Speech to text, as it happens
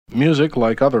Music,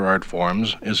 like other art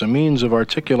forms, is a means of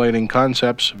articulating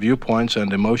concepts, viewpoints,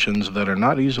 and emotions that are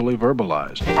not easily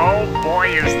verbalized. Oh boy,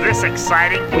 is this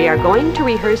exciting! We are going to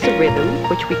rehearse a rhythm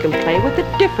which we can play with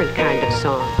a different kind of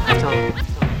song.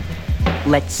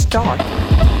 Let's start.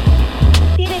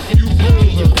 You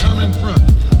fools of common front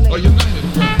or united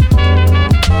front.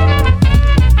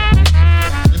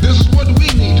 And this is what we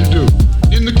need to do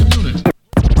in the community.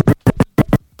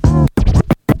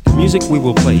 The music we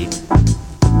will play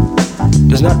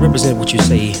does not represent what you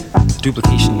say, the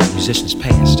duplication of musicians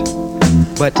past,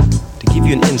 but to give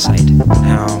you an insight on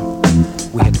how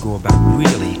we had to go about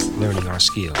really learning our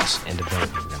skills and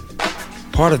developing them.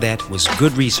 Part of that was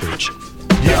good research,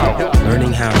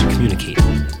 learning how to communicate,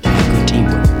 and good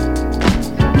teamwork.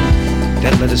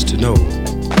 That led us to know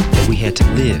that we had to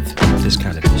live this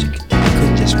kind of music. We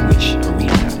couldn't just wish or read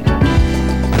about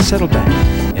it. Now settle back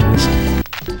and listen.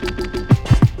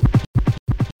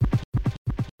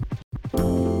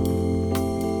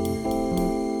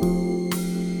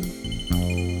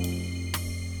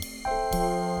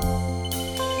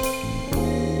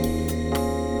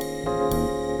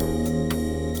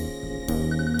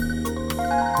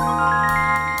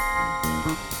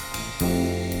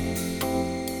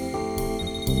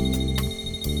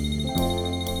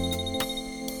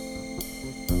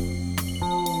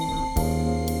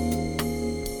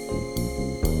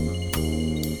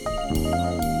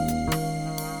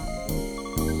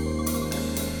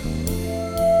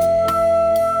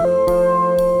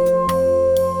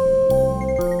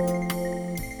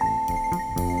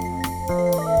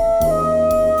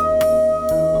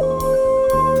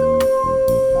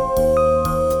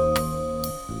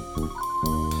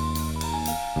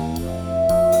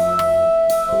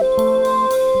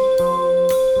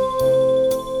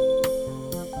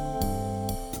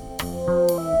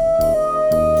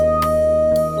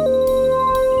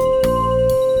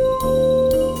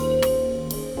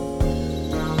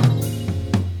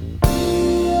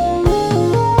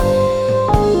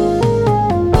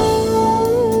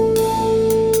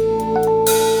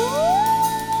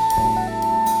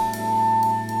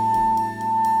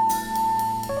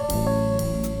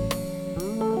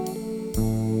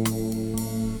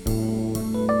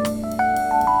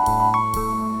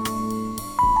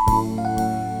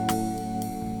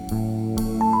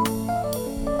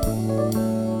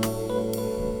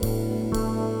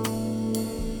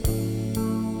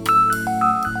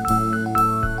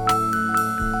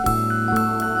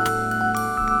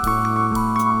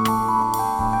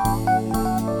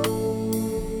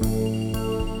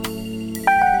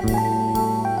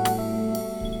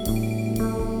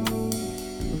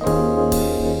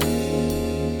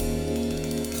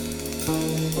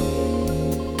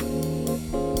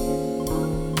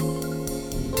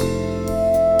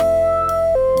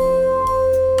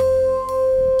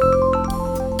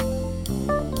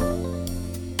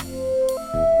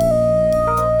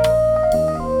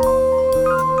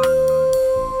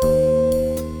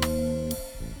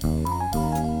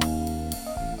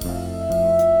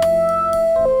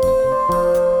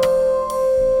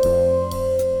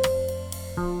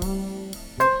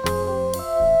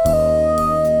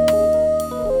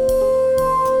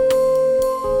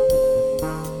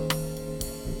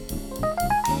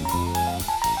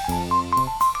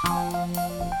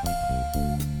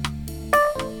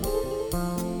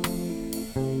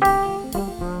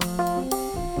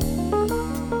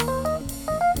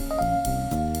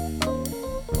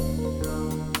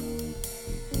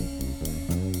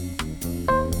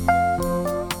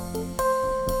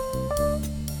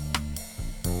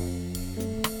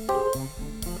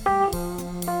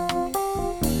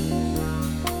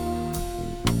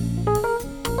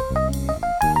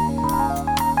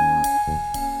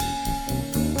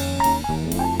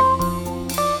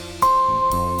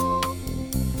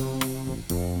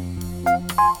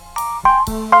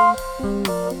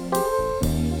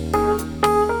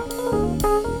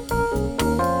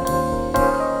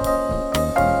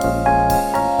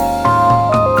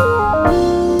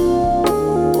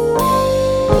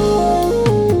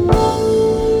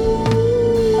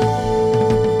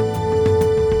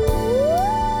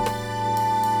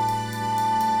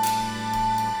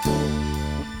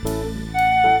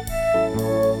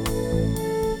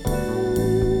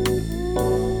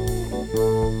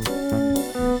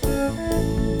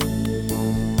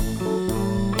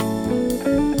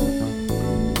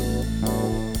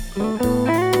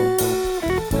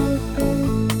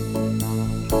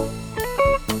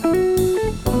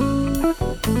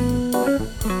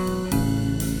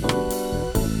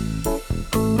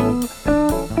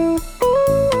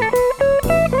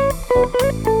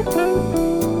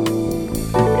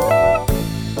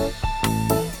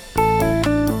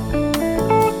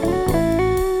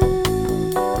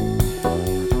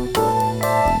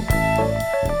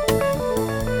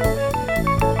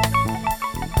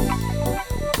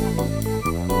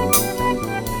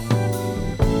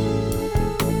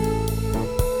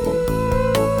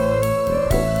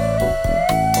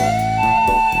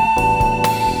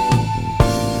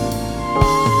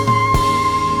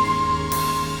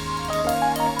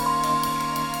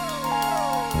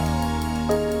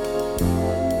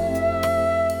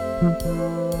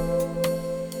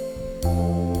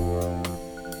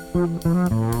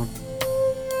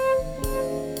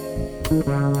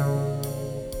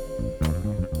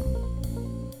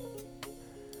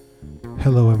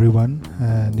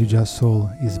 New Jazz Soul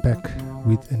is back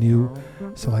with a new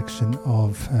selection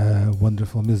of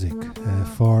wonderful music.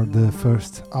 For the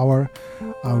first hour,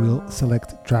 I will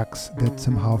select tracks that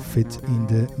somehow fit in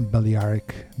the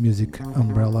Balearic music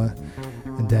umbrella,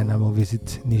 and then I will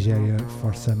visit Nigeria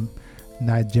for some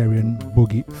Nigerian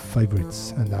boogie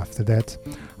favorites. And after that,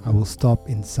 I will stop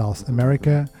in South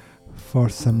America for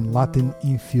some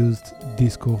Latin-infused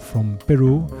disco from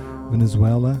Peru,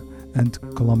 Venezuela, and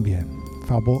Colombia,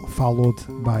 followed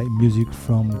by music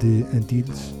from the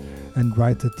Antilles, and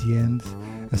right at the end,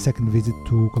 a second visit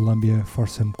to Colombia for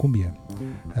some cumbia.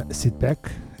 Sit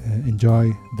back, enjoy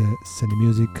the sunny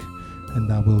music,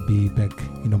 and I will be back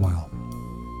in a while.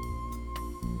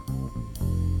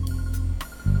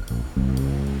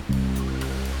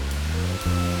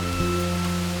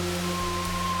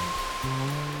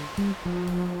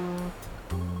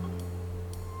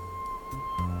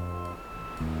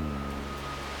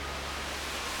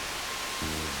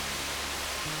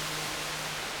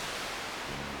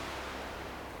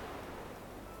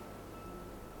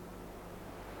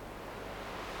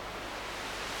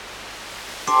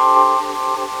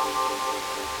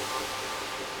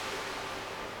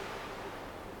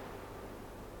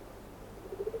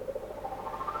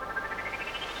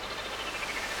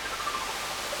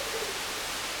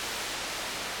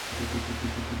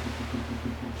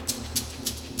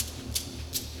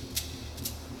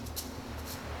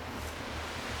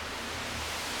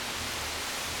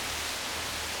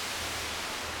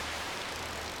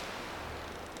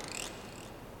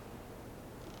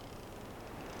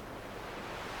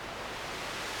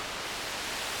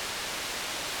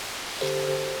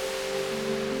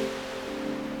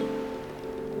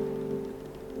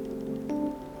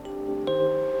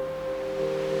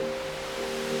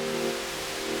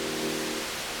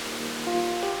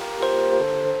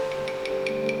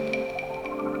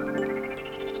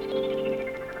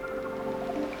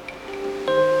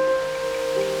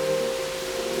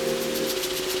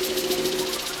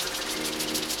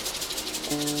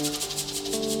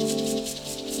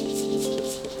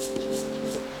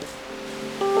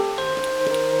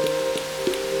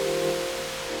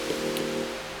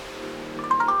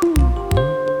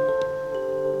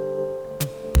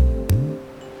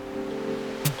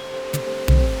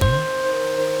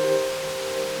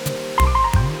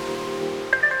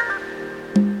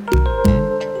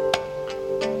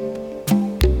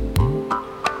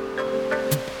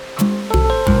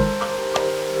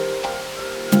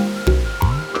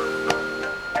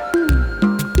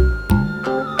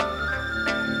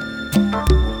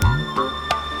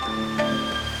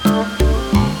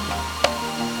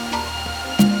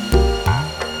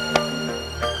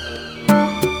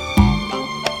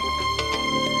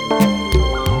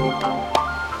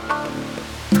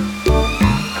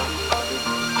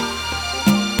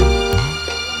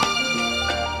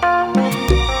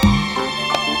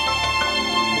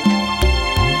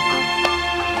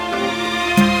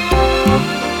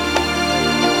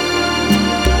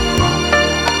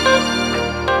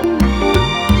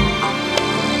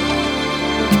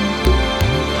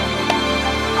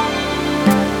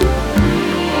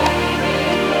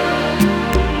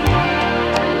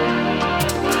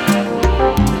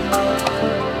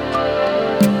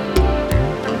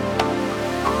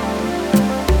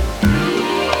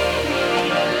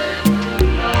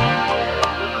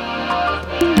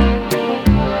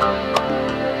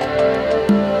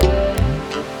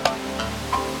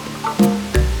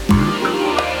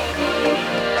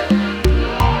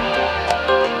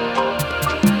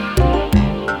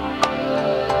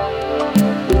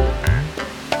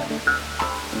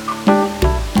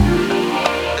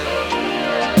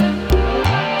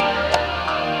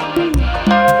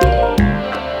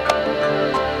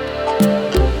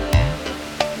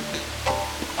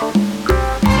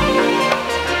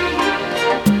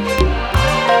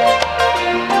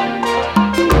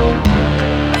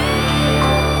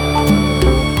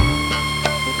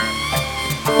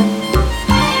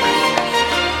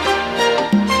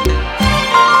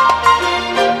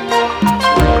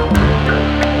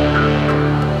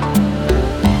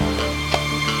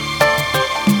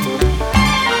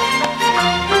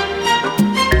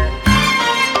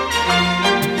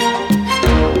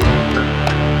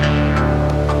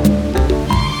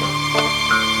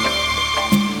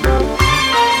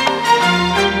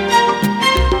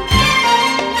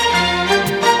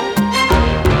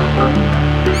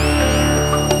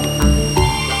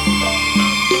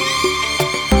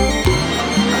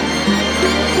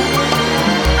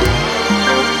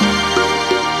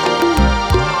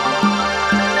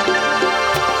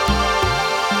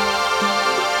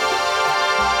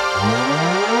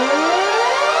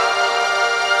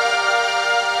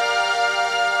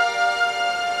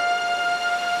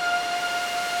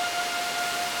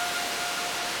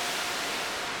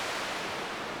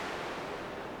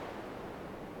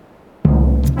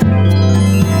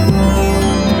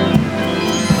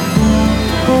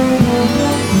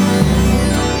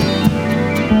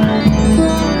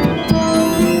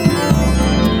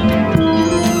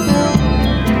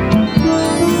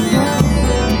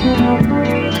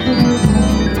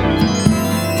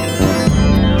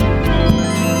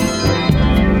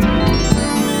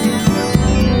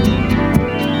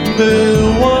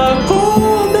 Eu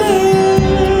acordei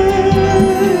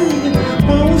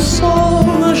com o sol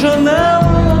na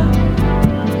janela,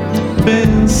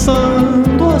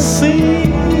 pensando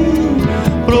assim,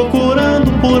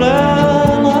 procurando por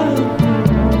ela,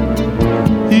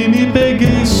 e me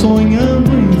peguei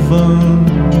sonhando em vão,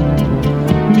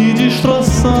 me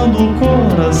destroçando o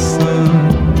coração.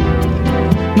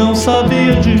 Não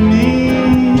sabia de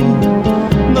mim,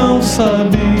 não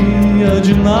sabia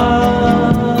de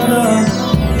nada.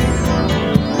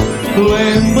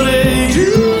 Lembrei de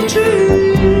ti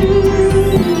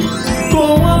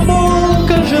com a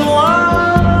boca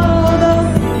gelada,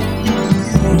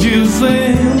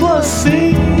 dizendo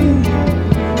assim: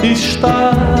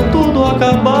 está tudo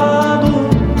acabado.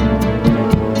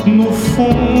 No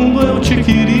fundo eu te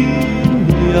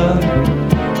queria,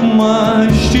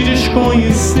 mas te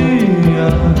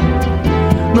desconhecia.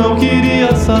 Não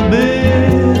queria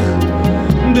saber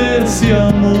desse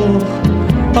amor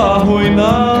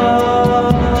arruinado.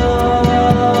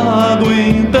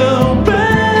 Então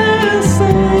pensei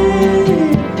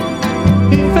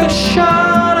em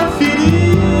fechar a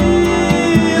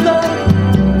ferida,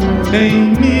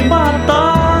 em me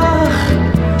matar,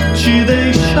 te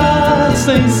deixar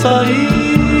sem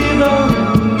saída.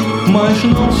 Mas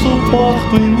não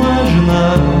suporto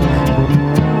imaginar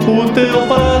o teu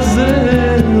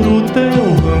prazer, o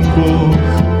teu rancor,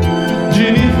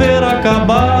 de me ver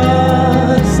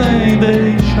acabar sem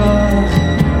deixar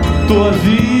tua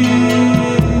vida.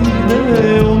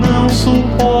 Eu não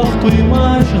suporto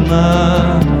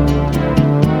imaginar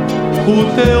o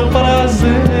teu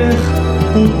prazer,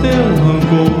 o teu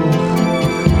rancor,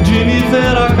 de me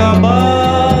ver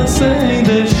acabar sem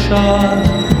deixar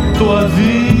tua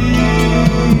vida.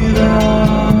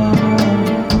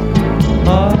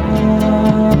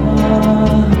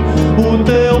 O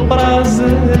teu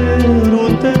prazer,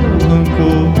 o teu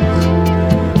rancor,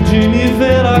 de me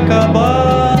ver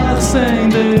acabar sem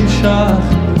deixar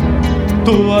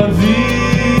tua vida.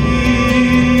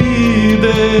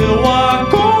 Eu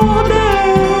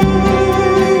acordei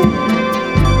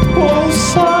com o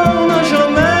sol na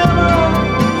janela,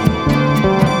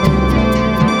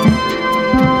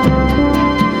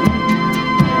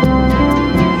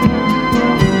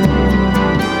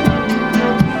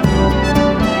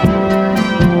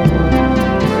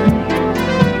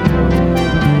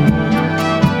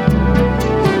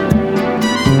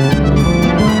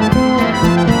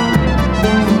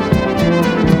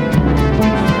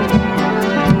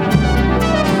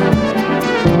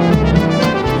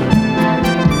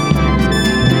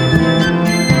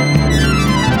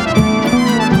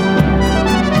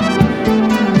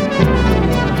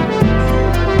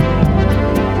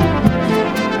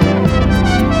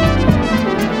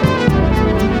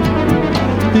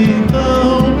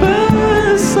 então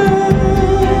pensei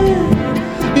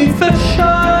em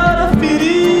fechar a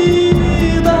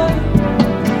ferida,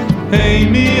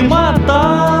 em me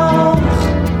matar,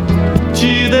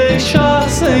 te deixar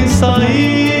sem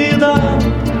saída.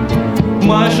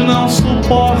 Mas não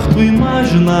suporto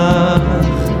imaginar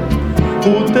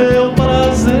o teu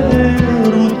prazer,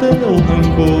 o teu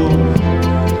rancor,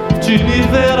 de me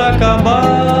ver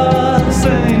acabar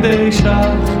sem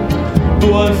deixar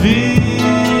tua vida.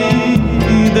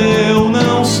 Eu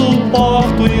não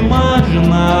suporto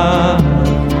imaginar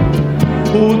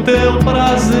o teu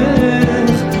prazer,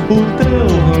 o teu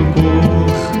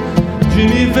rancor, de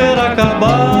me ver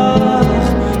acabar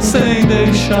sem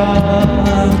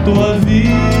deixar tua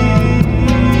vida.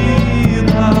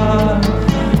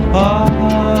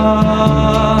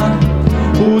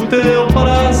 O teu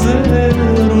prazer,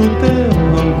 o teu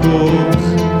rancor,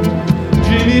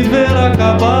 de me ver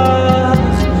acabar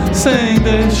sem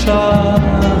deixar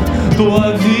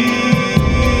tua vida.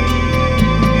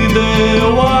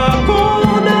 Eu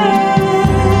acordei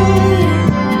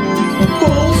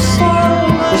com o sol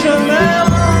na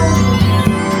janela,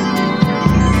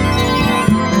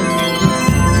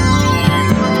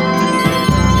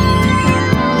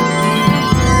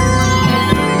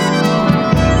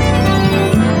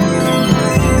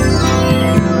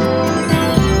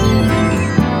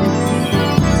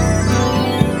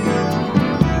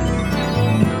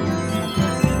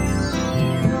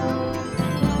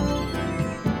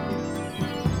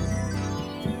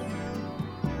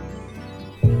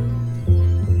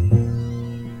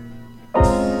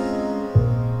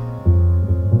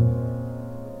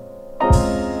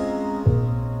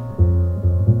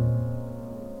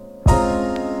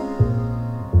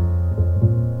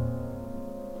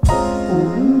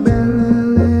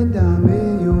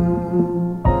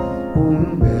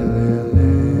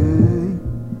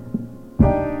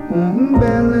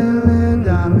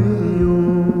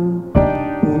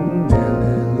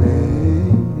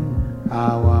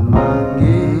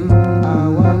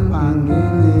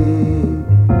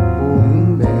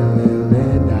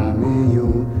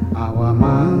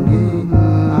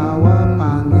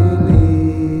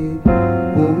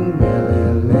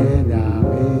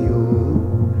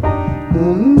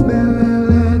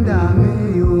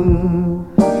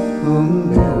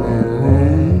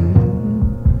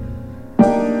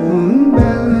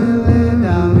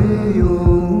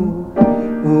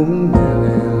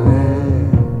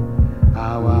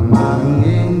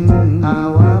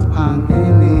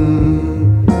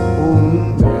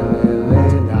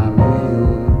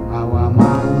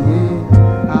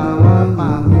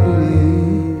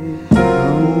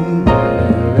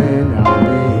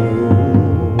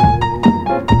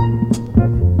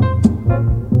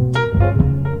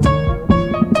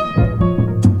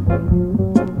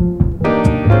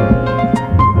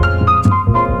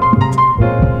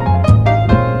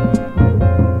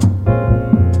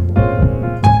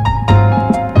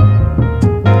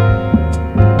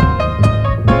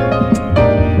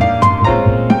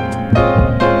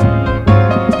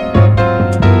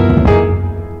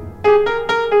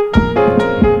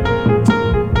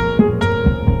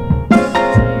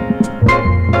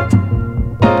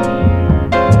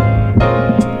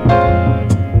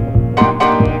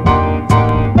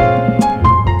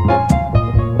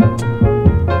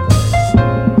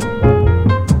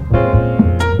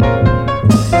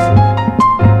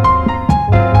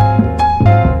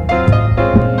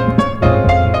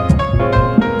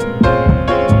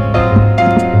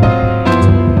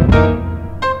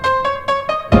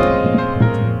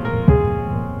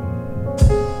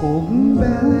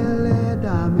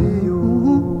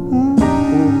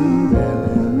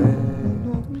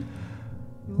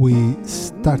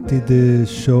 started the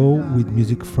show with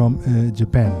music from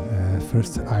Japan.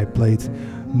 First I played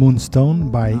Moonstone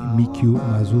by Mikio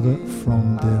Masuda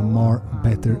from the More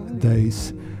Better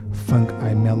Days Funk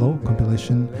I Mellow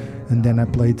compilation, and then I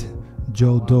played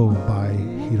Jodo by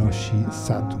Hiroshi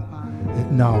Sato.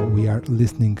 Now we are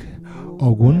listening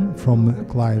Ogun from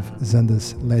Clive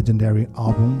Zanda's legendary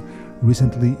album,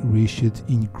 recently reissued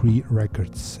in Cree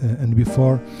Records. And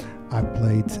before I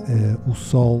played O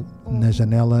Sol na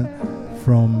Janela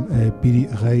from Piri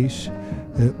Reis,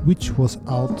 which was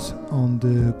out on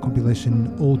the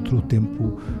compilation Outro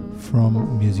Tempo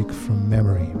from Music from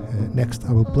Memory. Next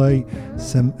I will play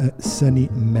some sunny,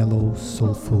 mellow,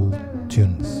 soulful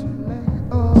tunes.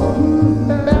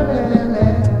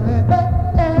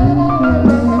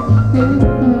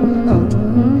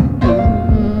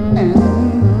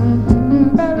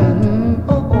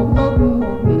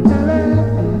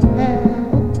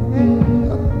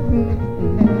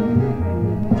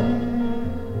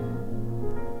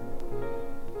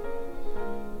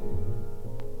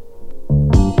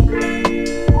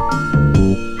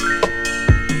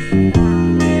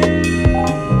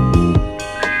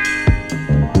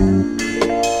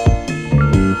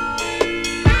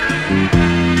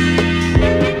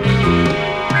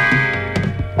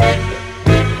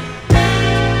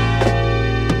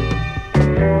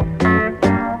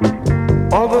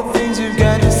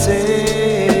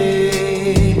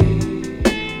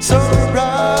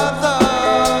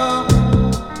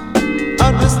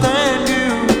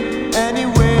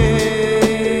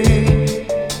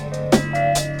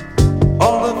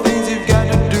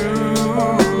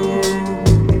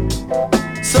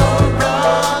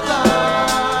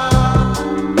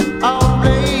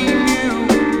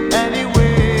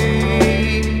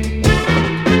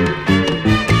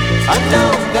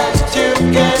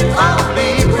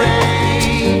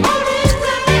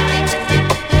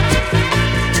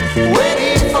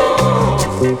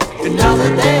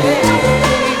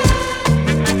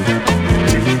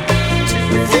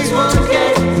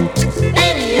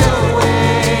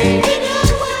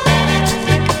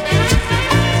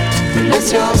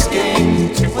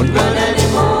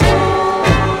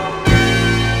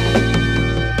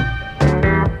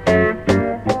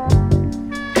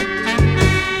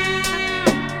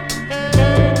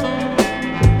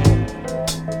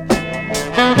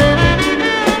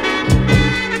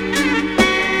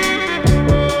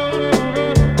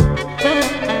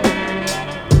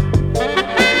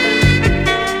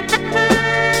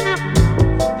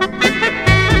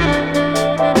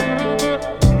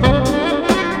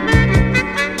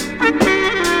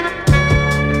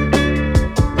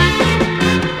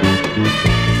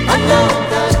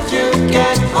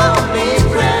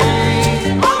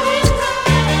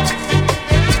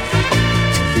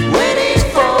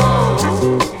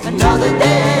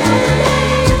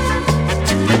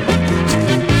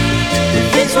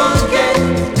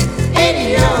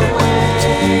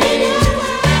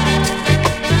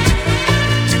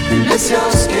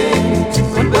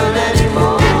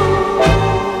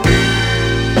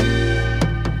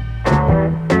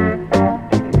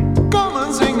 Come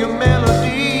and sing a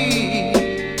melody.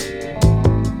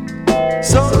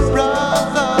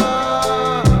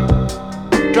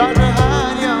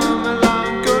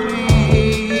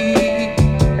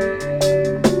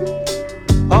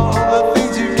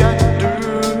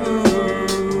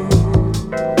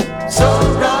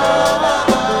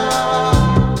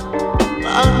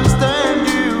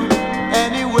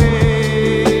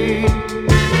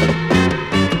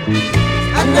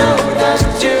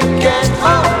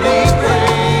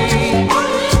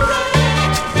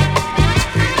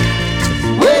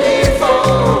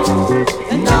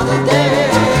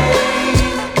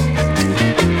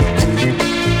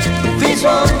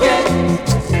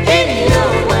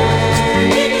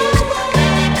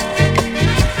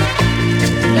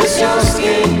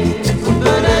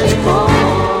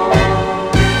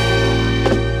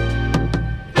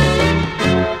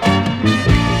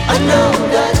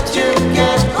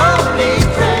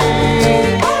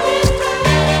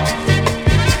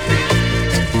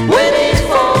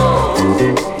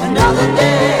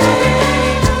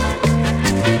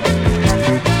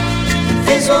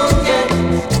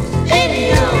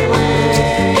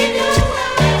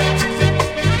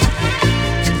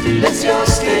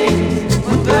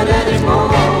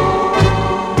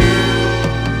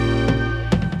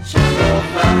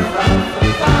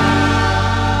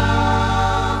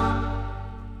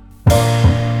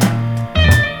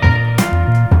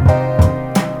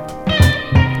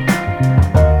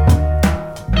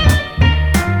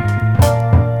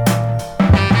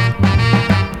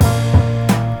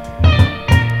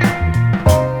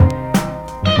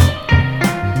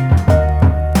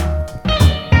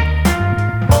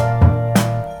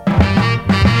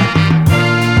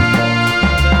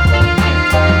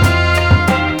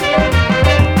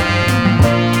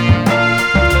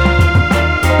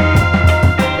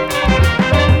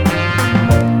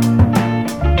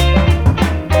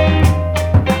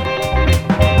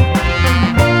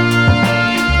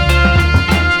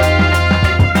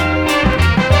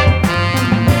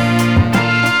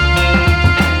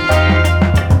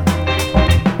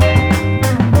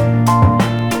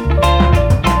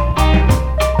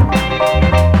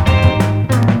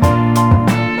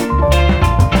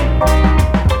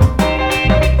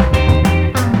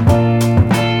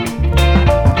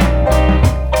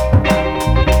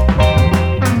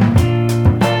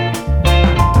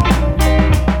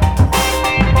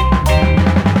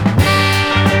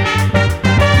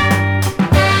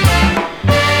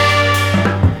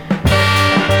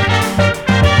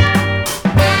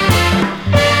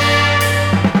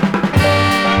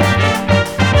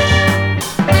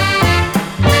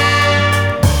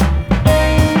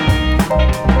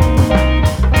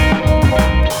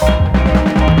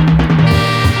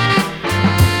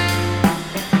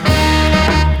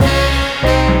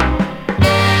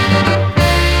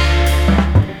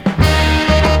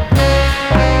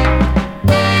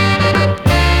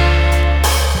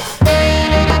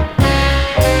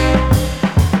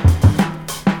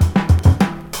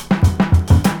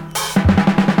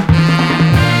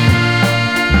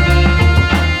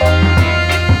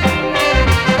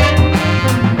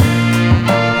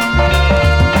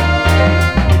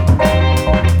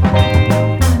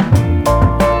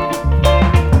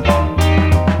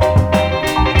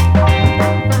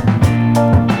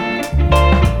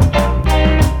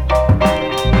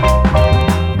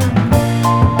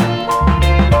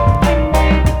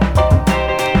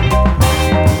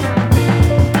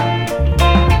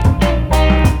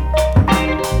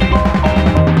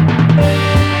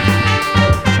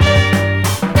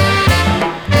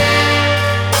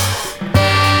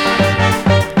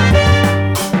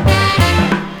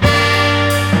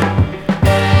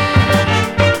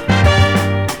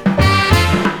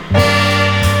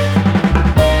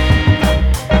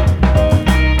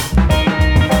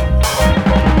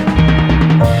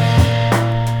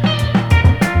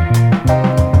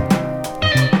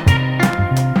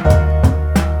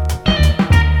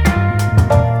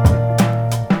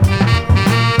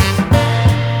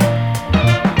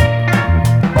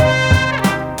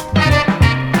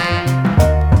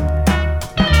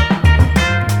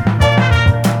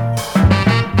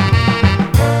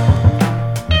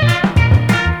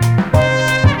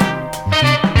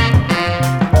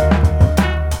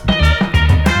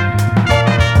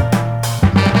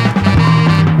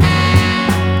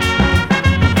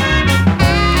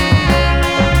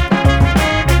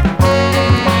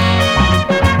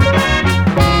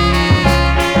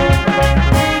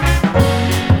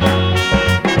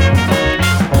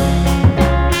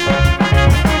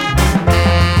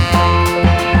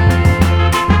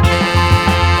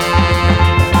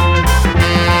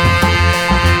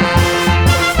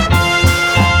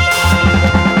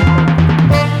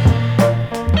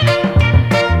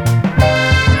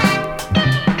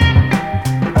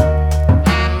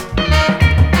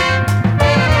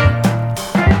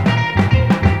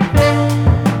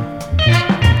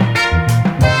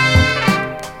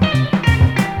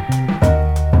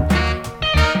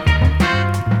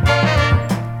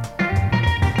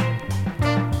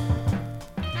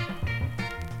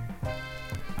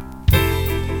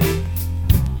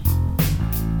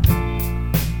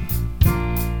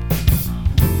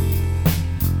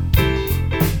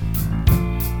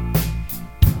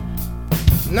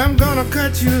 I'm gonna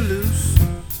cut you loose,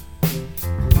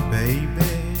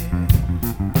 baby.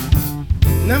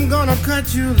 And I'm gonna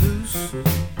cut you loose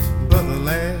for the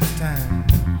last time.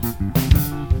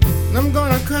 And I'm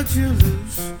gonna cut you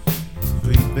loose,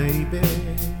 sweet baby,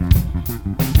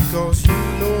 because you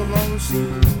no longer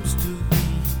seems to be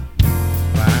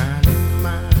mine and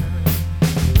mine.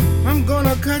 I'm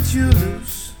gonna cut you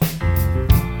loose,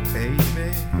 baby.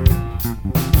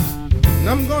 And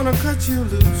I'm gonna cut you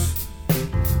loose,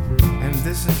 and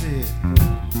this is it.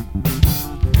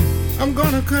 I'm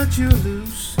gonna cut you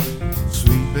loose,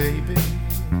 sweet baby,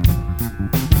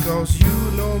 because you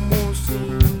no more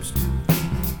seems to be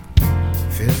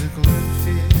physically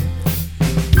fit.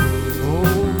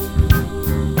 Oh,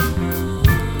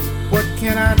 what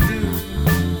can I do?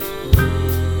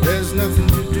 There's nothing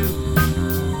to do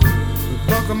but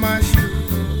buckle my shoe.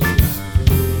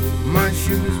 My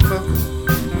shoe is buckled,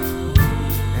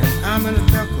 and I'm in a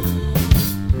tuckle.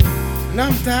 And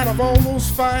I'm tired of all those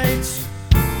fights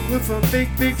with a big,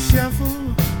 big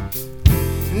shuffle.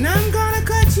 And I'm gonna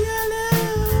cut you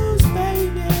loose,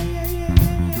 baby.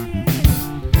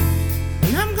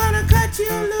 And I'm gonna cut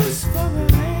you loose for the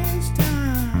last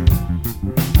time.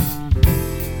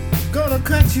 Gonna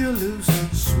cut you loose,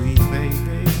 sweet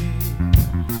baby,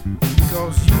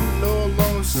 because you no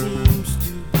longer seems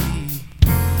to be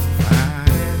mine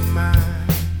and mine.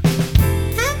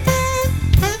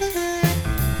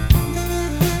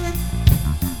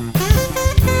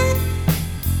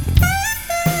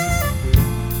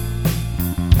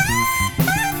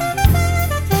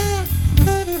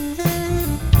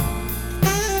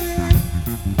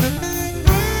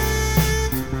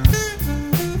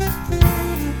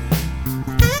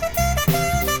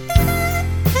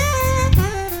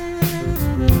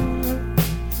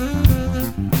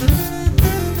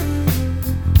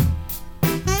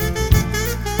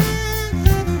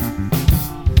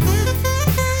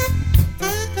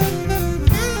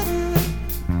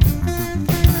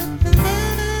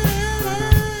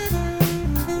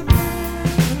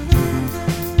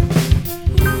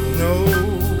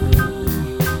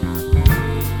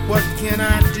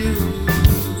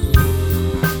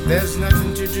 There's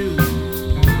nothing to do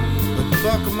but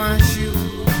buckle my shoe.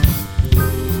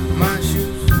 My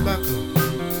shoes buckle.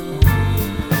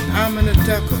 I'm in a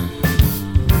tucker.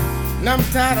 And I'm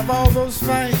tired of all those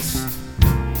fights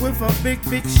with a big,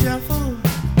 big shuffle.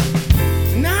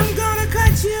 And I'm gonna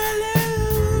cut you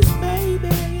loose,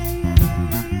 baby.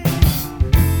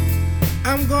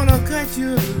 I'm gonna cut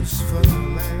you loose for the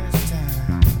last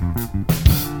time.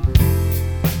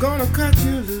 Gonna cut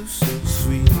you loose,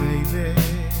 sweet baby,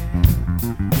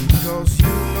 because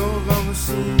you no longer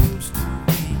seems to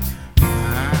be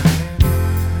mine.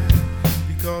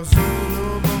 Because you no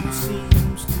longer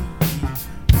seems to be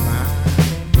mine.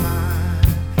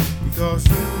 Because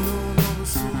you no longer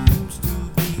seems to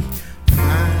be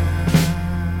mine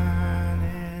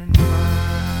and mine.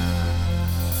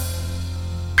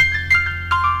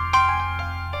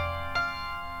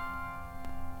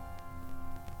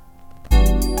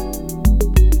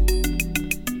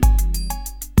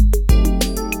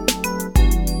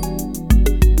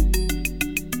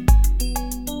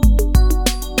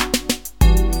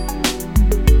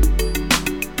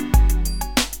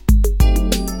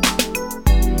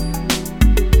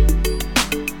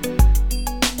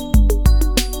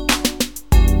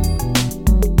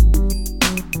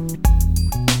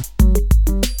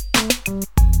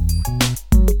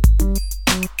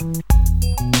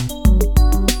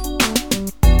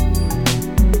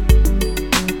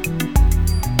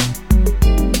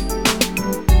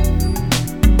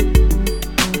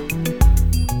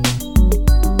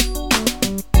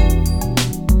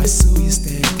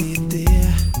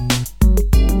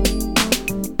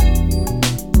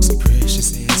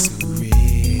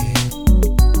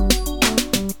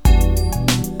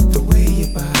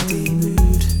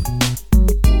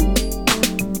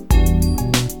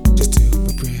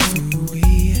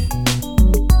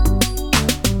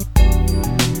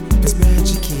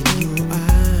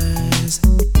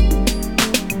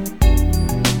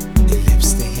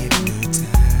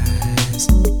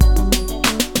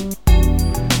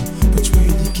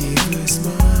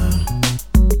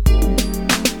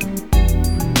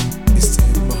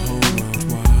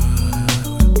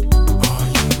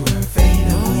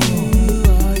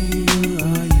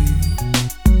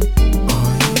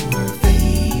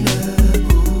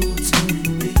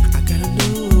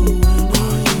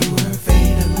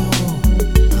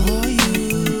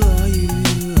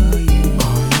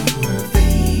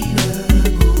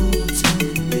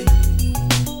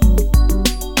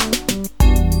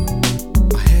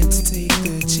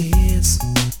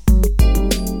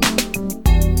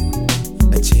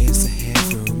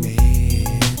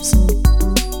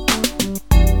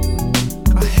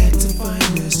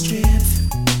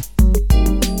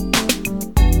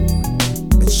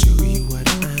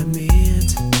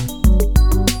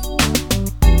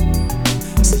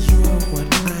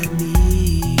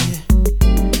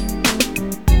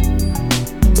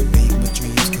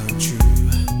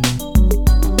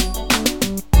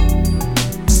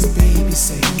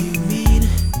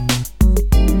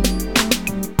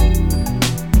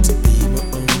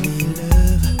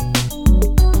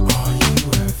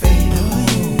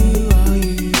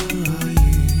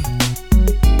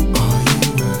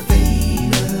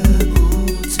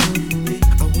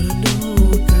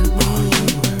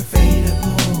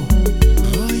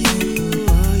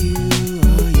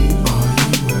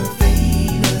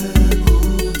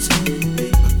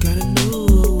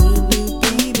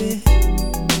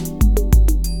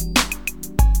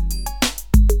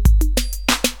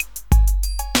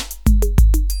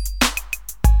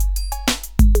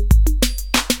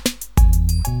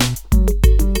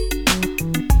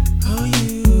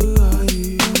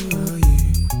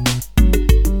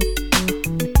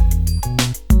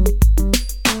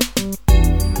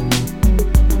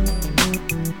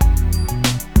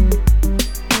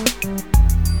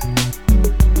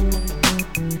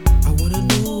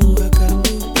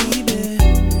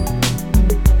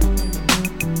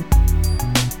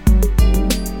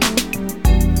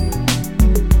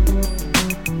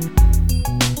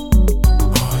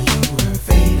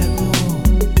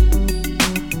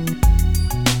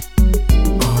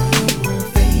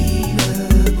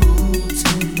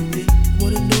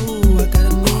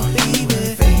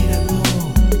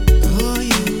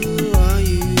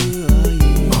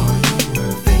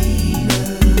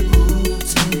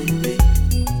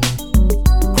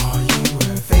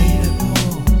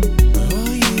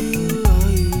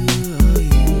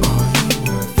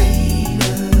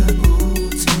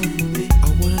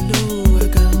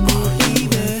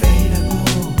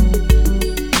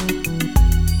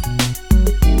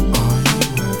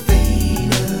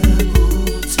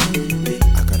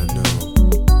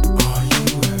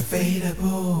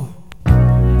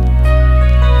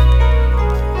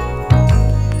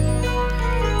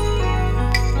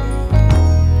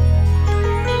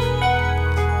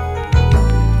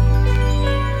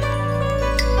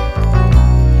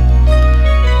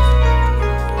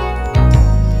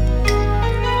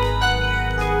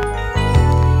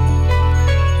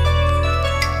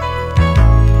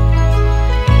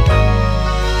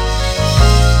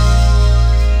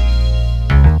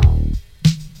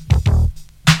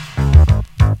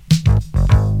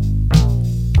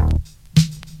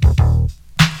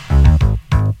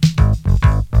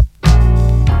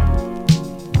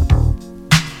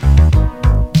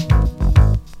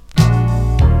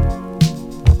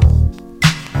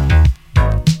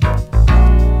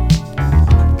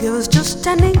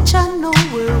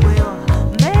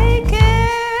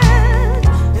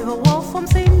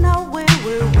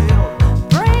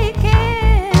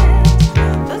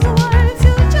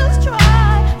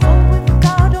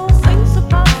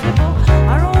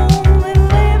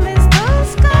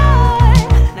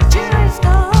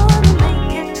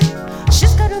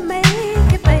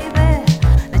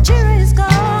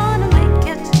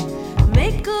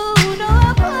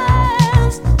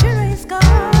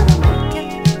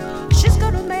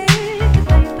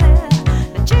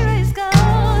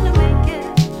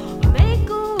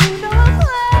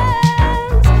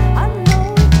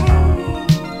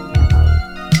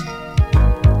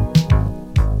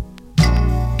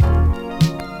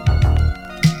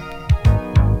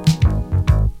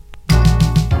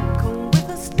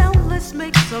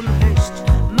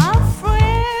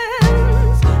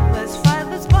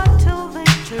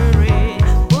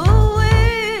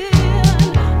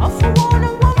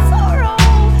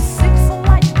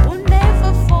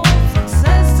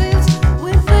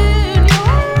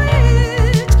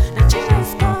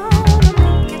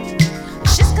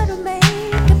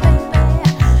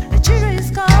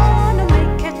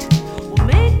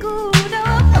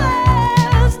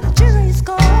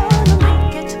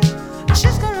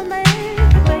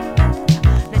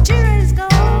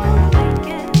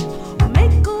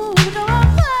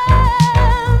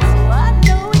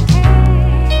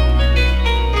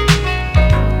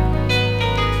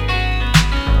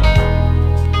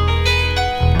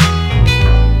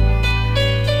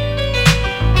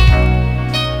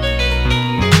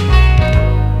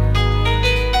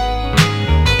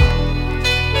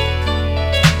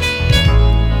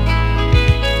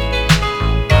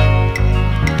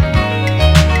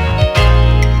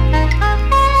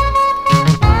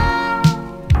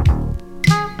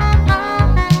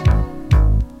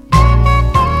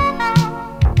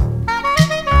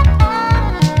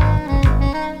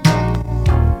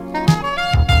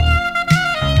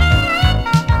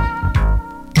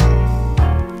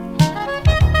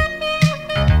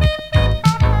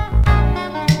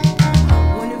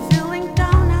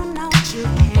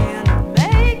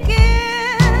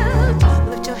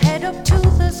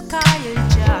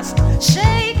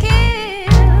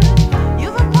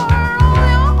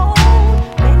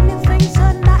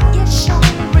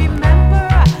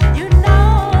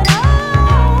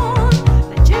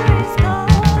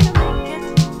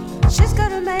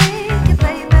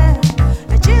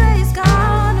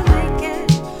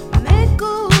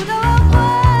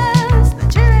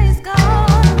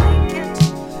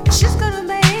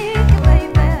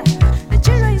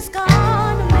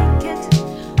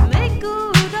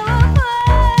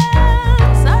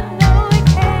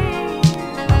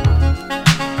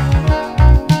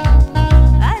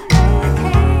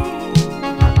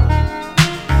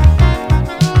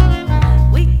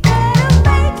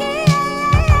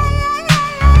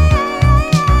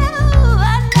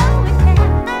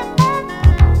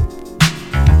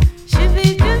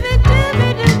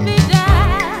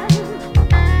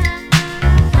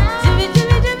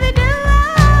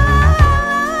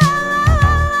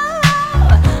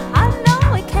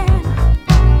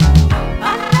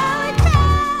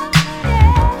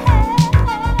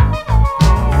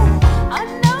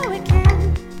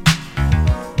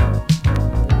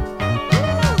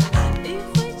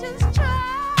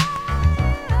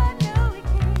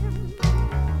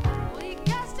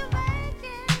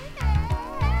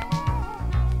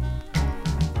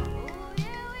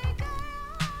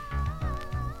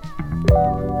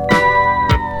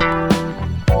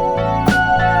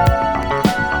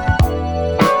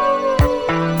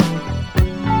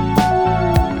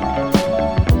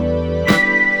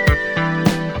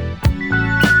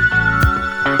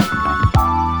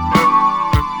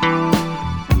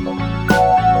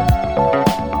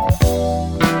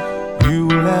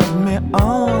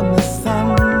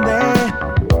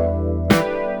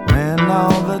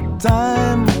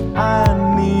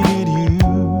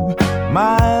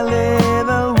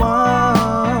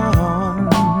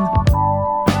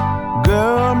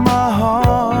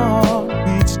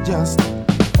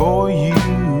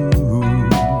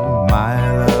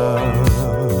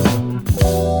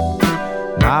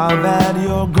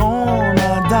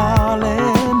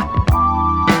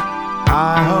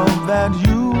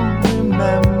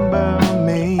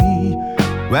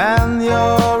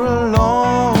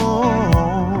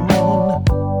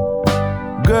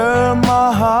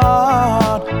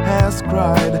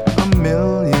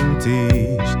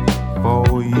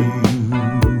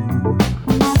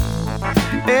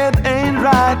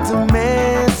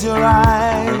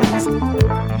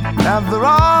 After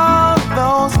all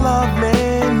those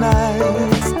lovely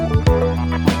nights,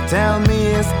 tell me,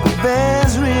 is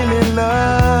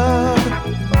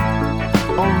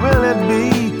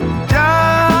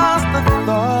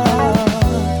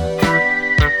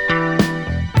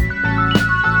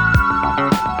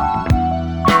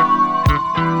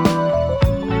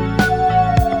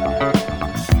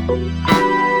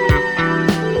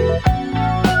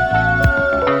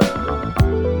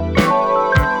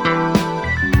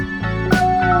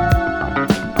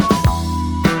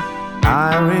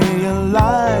I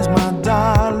realize, my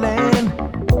darling,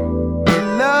 the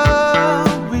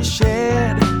love we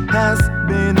shared has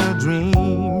been a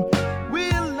dream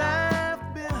we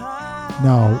left behind.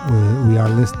 Now we are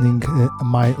listening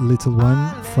My Little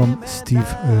One from Steve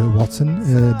Watson.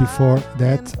 Before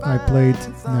that I played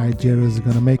Nigeria's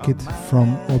Gonna Make It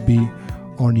from Obi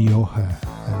Onioha.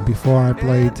 And before I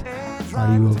played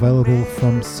Are You Available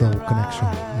from Soul Connection.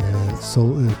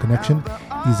 Soul Connection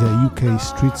is a UK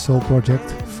street soul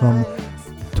project from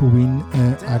Towin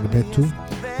Agbetu,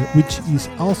 which is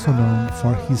also known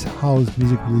for his house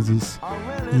music releases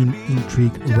in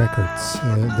Intrigue Records.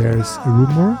 There's a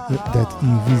rumor that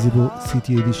Invisible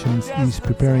City Editions is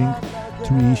preparing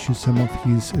to reissue some of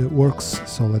his works,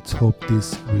 so let's hope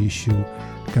this reissue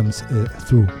comes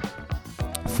through.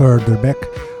 Further back,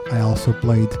 I also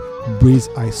played Breeze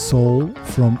I Soul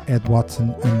from Ed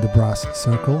Watson and the Brass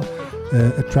Circle,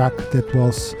 a track that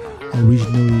was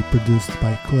originally produced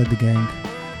by Kool the Gang,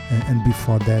 and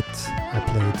before that I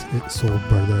played Soul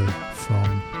Brother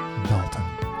from Dalton.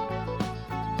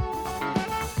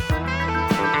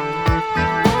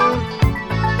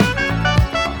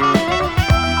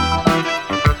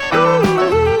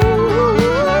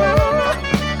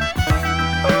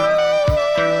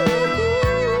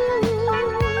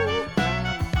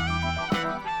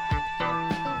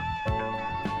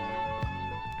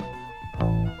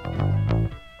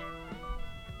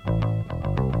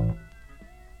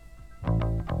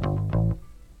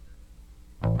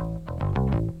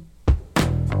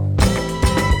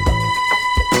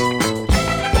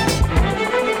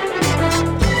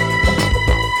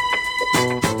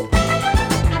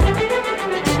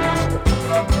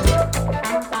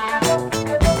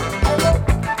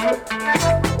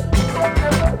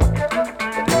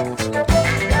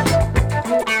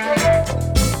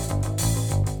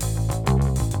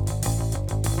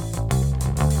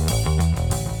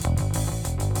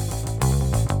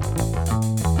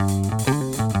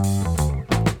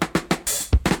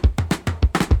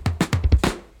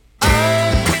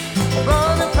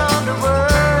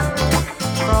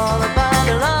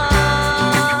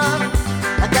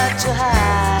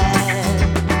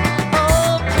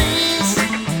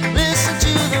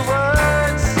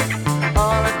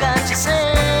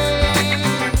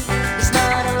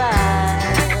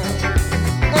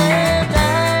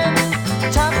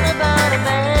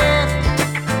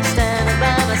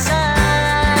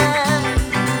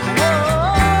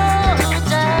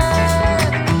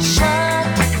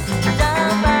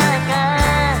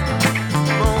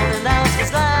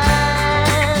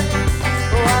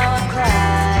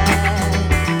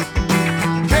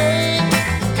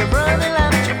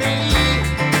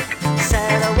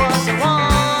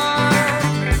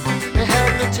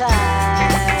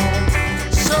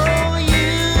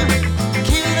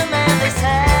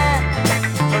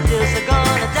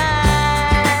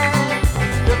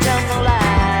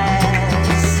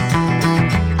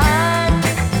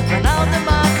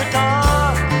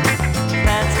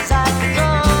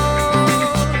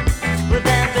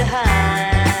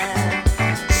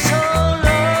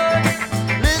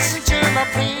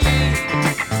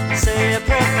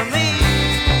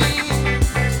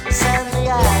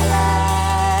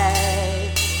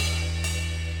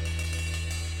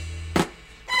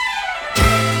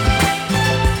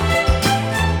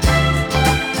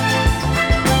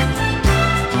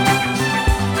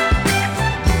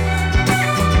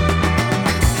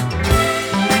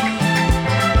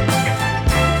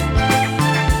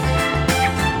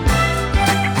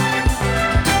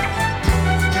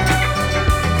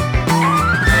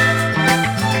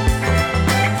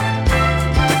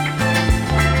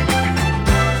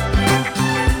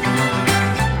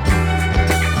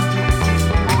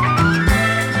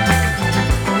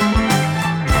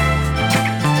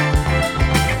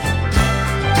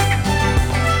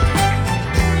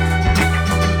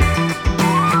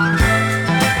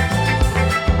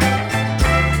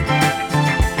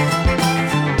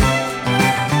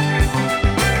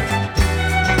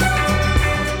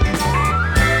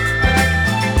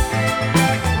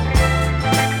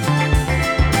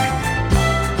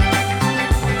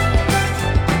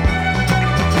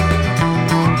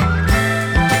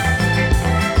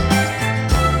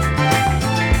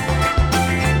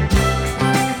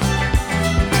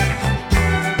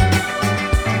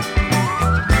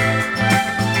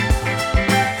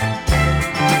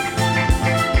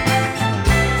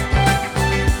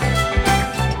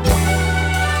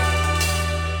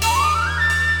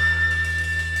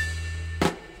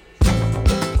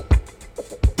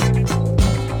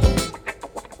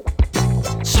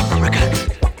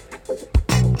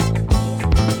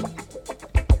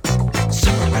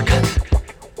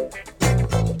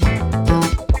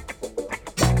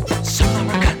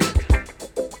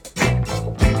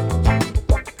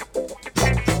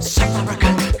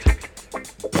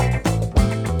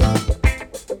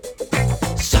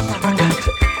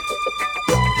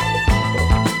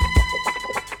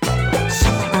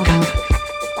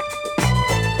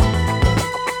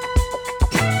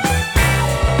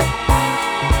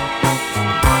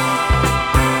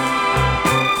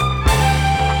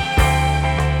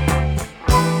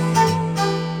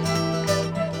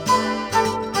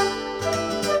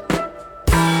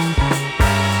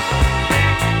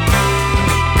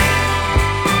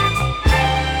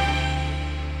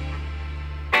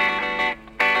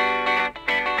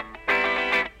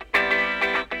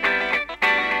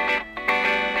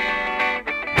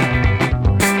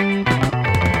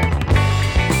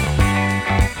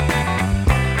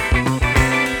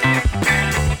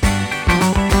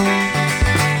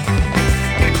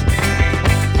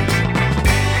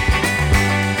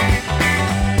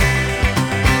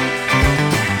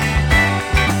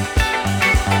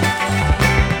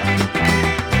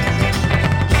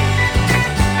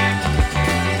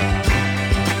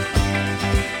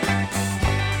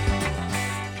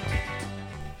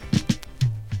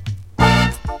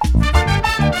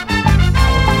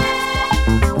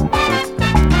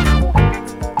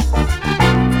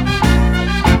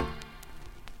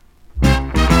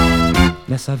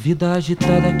 Nessa vida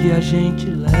agitada que a gente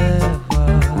leva,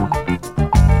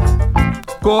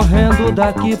 correndo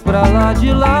daqui pra lá,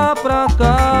 de lá pra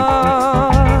cá,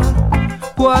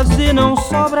 quase não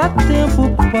sobra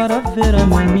tempo para ver a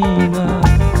menina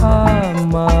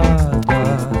amada,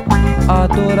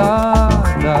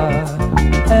 adorada.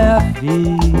 É a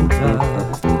vida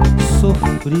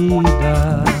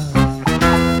sofrida.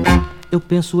 Eu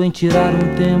penso em tirar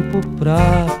um tempo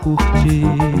pra curtir,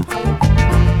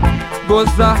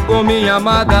 gozar com minha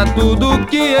amada tudo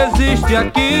que existe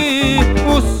aqui.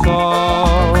 O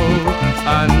sol,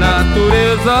 a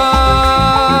natureza,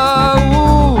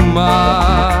 o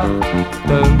mar,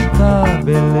 tanta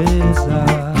beleza.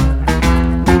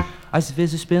 Às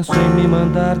vezes penso em me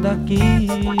mandar daqui,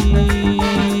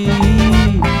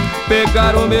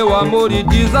 pegar o meu amor e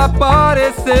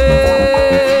desaparecer.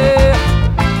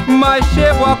 Mas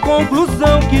chego à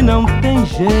conclusão que não tem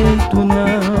jeito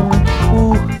não,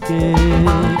 porque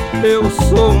eu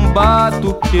sou um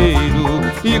batuqueiro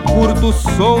e curto o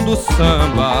som do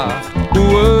samba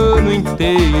o ano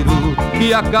inteiro.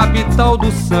 E a capital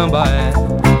do samba é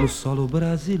o solo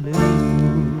brasileiro.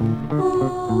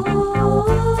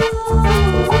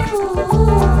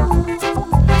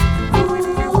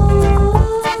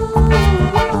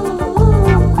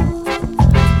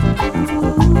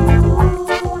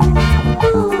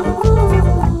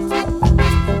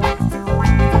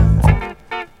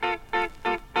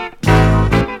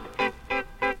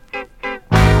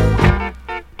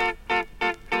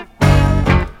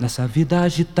 Nessa vida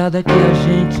agitada que a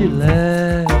gente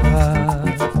leva,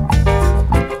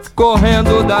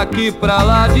 correndo daqui pra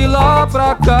lá, de lá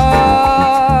pra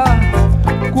cá,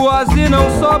 quase não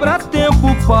sobra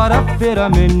tempo para ver a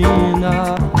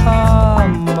menina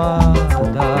amada,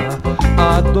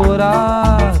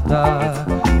 adorada.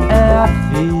 É a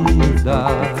vida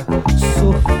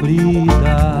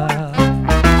sofrida.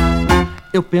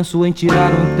 Eu penso em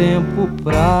tirar um tempo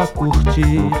pra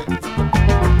curtir,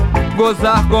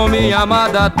 gozar com minha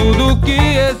amada tudo que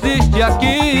existe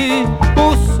aqui.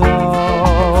 O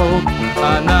sol,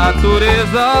 a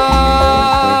natureza,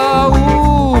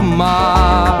 o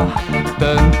mar,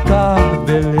 tanta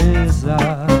beleza.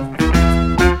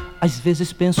 Às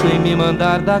vezes penso em me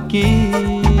mandar daqui,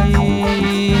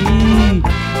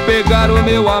 pegar o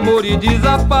meu amor e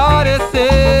desaparecer.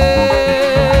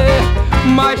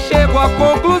 Mas chego à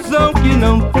conclusão que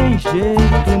não tem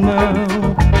jeito não,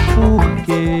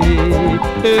 porque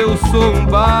eu sou um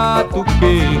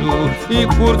batuqueiro e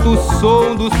curto o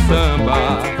som do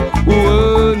samba o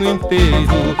ano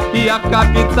inteiro. E a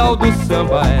capital do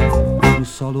samba é o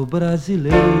solo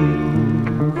brasileiro.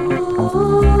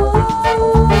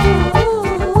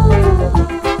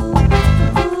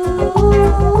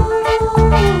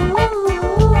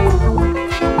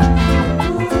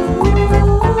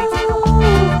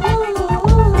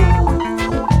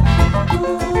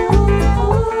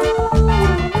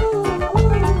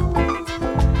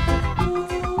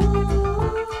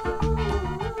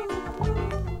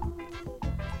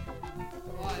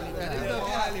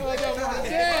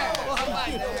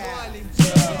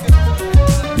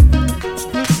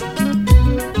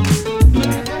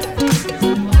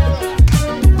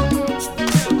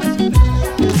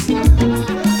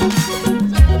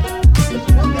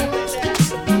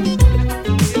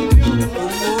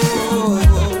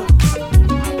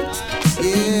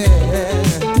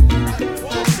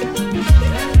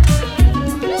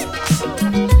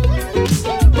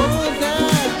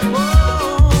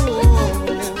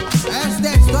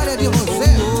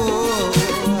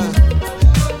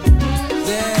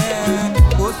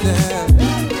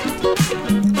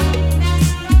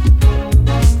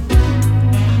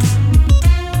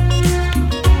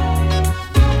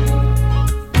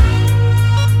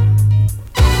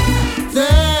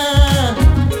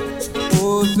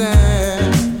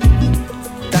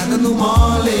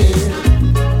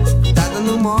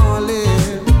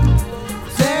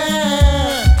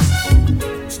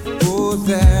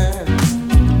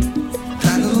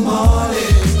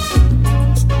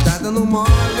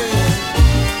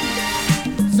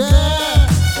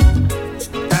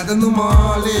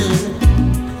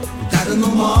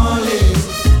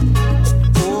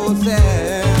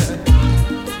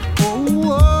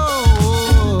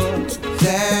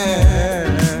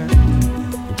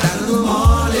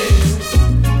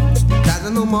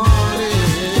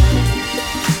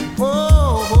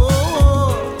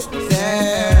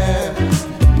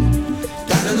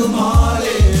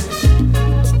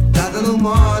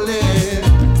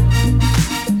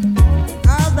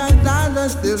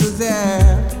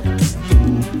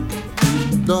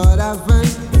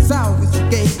 Doravante, salve-se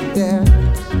quem puder.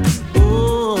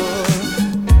 Oh,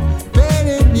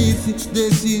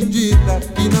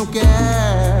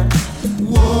 care.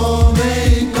 Oh,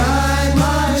 make I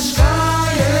my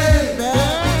sky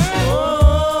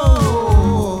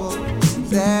oh,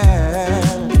 there.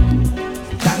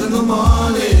 Dada no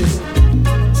mole,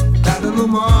 dada no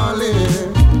mole.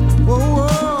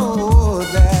 Oh,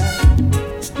 there,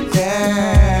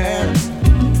 there.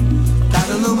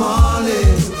 Dada no mole,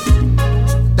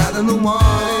 dada no mole.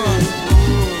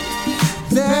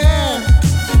 There,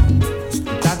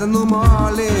 dada no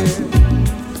mole,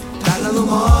 dada no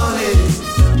mole.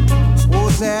 Oh,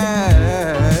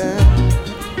 there,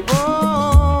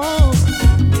 oh,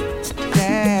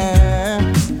 there,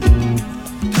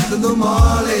 dada no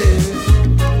mole,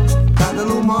 dada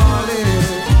no mole.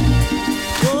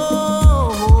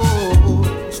 Oh,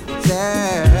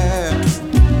 there,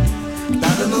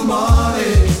 dada no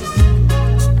mole,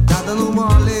 dada no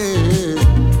mole.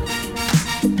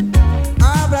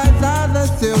 Abraçada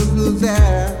seus José,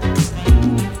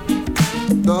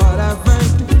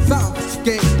 doravante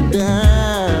salsqueira.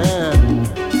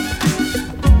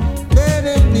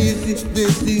 Berenice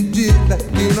decidida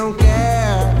que não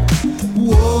quer. O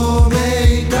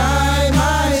homem cai,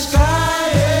 mas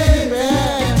cai em pé.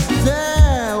 Zé,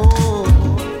 oh,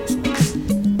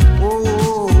 oh,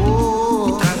 oh,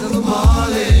 oh. Casa no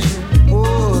mole,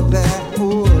 oh, Zé,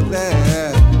 oh, Zé.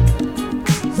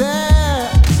 Zé,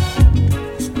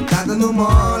 dada no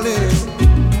mole,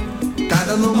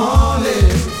 dada no mole.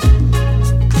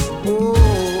 Oh,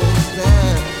 Zé,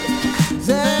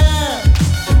 Zé,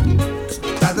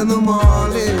 dada no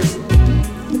mole,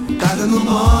 dada no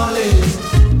mole.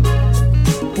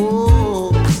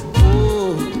 Oh,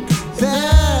 oh, Zé,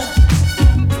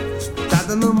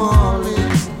 dada no mole,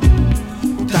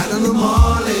 dada no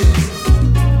mole.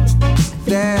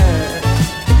 Zé,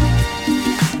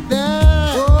 Zé,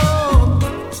 oh,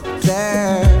 Zé,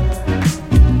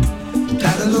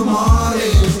 dada no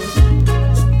mole,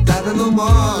 dada no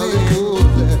mole. Oh,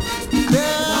 Zé, Zé,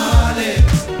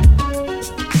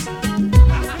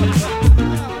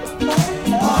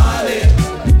 mole,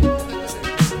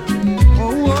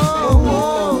 oh, oh,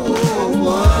 oh, oh,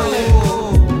 mole.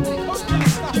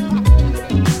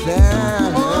 Zé,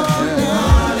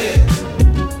 mole,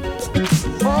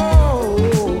 oh,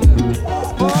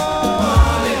 oh,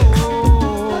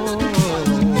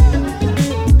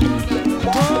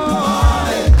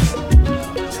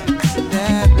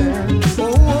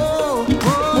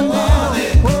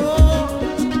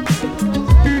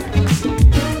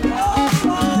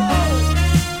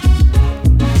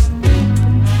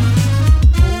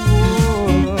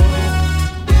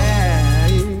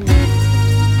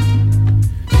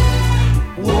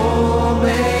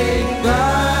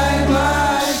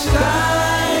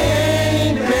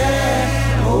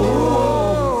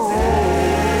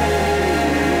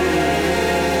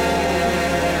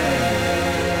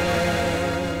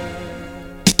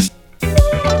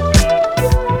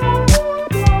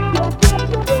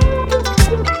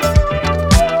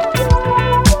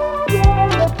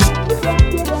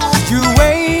 You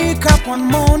wake up one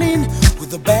morning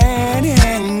with a bad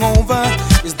hangover.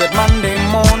 Is that Monday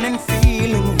morning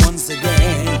feeling once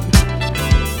again?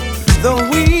 The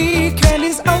weekend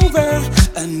is over,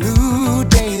 a new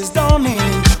day is dawning.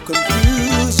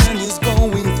 Confusion is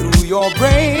going through your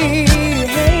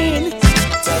brain.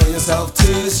 Tell yourself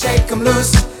to shake 'em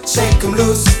loose,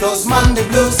 those Monday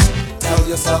blues. Tell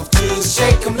yourself to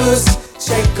shake 'em loose,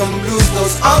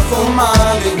 those awful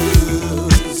Monday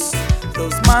blues.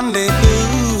 Those Monday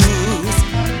blues.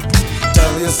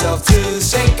 Tell yourself to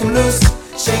shake 'em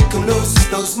loose,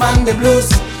 those Monday blues.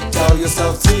 Tell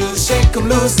yourself to shake 'em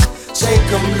loose,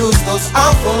 those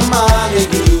awful Monday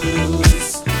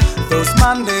blues. Those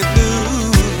Monday blues.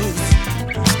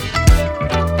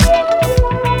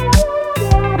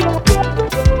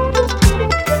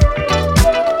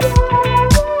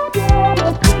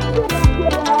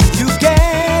 You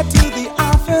get to the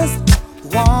office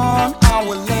 1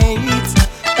 hour late.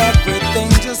 Everything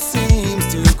just seems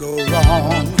to go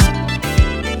wrong.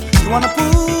 You wanna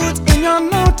put in your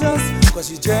notice, cause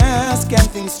you just can't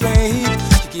think straight.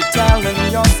 You keep telling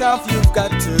yourself you've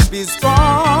got to be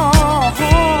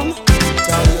strong.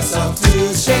 Tell yourself to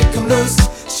shake 'em loose,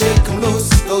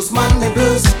 those Monday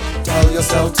blues. Tell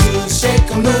yourself to shake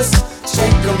 'em loose,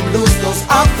 those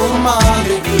awful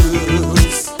Monday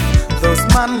blues. Those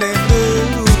Monday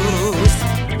blues.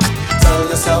 Tell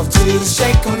yourself to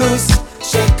shake 'em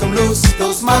loose,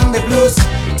 those Monday blues.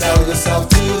 Tell yourself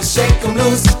to shake 'em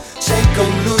loose,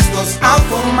 those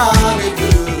awful Monday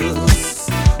blues.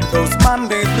 Those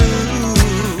Monday blues.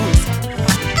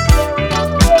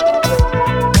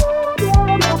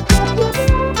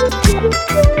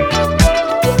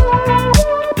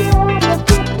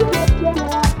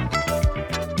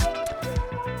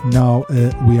 Now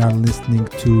we are listening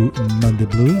to Monday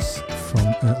Blues from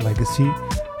Legacy.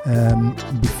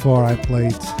 Before I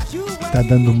played Tá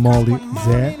Dando Mole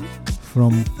Zé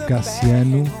from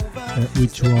Cassiano,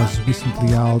 which was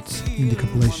recently out in the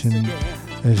compilation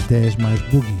As 10 Mais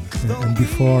Boogie. And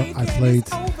before I played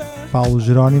Paulo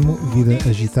Jerónimo, Vida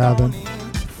Agitada,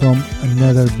 from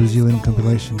another Brazilian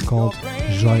compilation called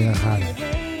Joia Rara.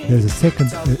 There's a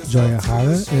second Joia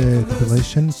Rara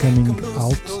compilation coming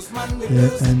out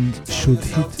and should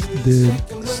hit the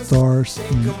stores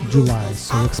in July.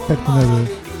 So expect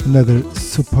another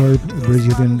superb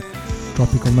Brazilian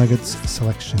Tropical Nuggets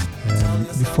selection.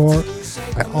 Before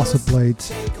I also played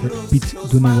Beat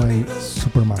Dunaway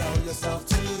Supermarket.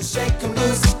 Shake 'em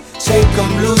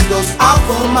loose, those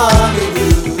awful Monday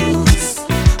blues,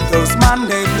 those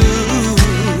Monday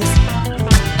blues.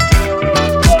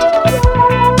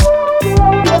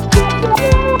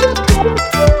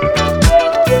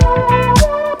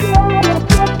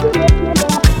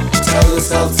 Tell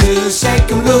yourself to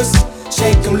shake 'em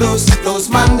loose, those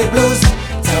Monday blues.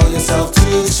 Tell yourself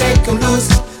to shake 'em loose,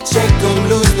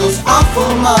 those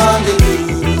awful Monday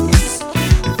blues,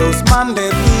 those Monday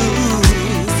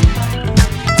blues.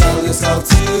 Tell yourself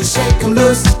to shake 'em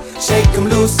loose,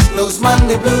 those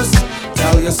Monday blues.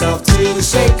 Tell yourself to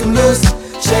shake 'em loose,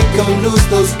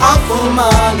 those awful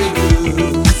Monday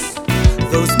blues,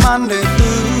 those Monday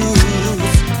blues.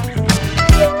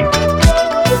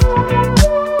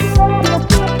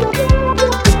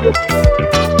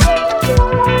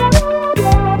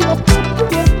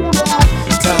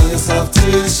 Tell yourself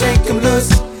to shake 'em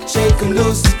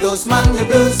loose, those Monday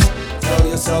blues. Tell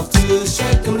yourself to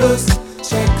shake 'em loose,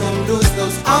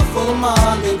 those awful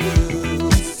Monday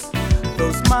blues,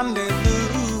 those Monday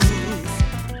blues.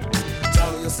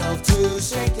 Tell yourself to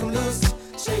shake 'em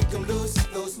loose,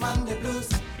 those Monday blues.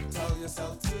 Tell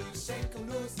yourself to shake 'em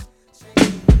loose.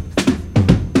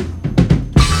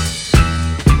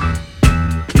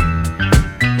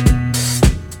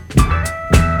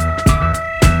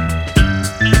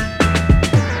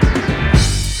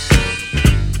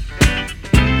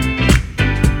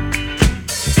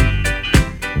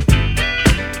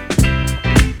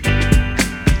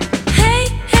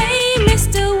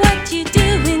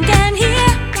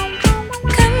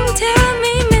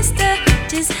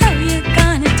 How you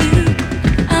gonna do?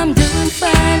 I'm doing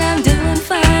fine,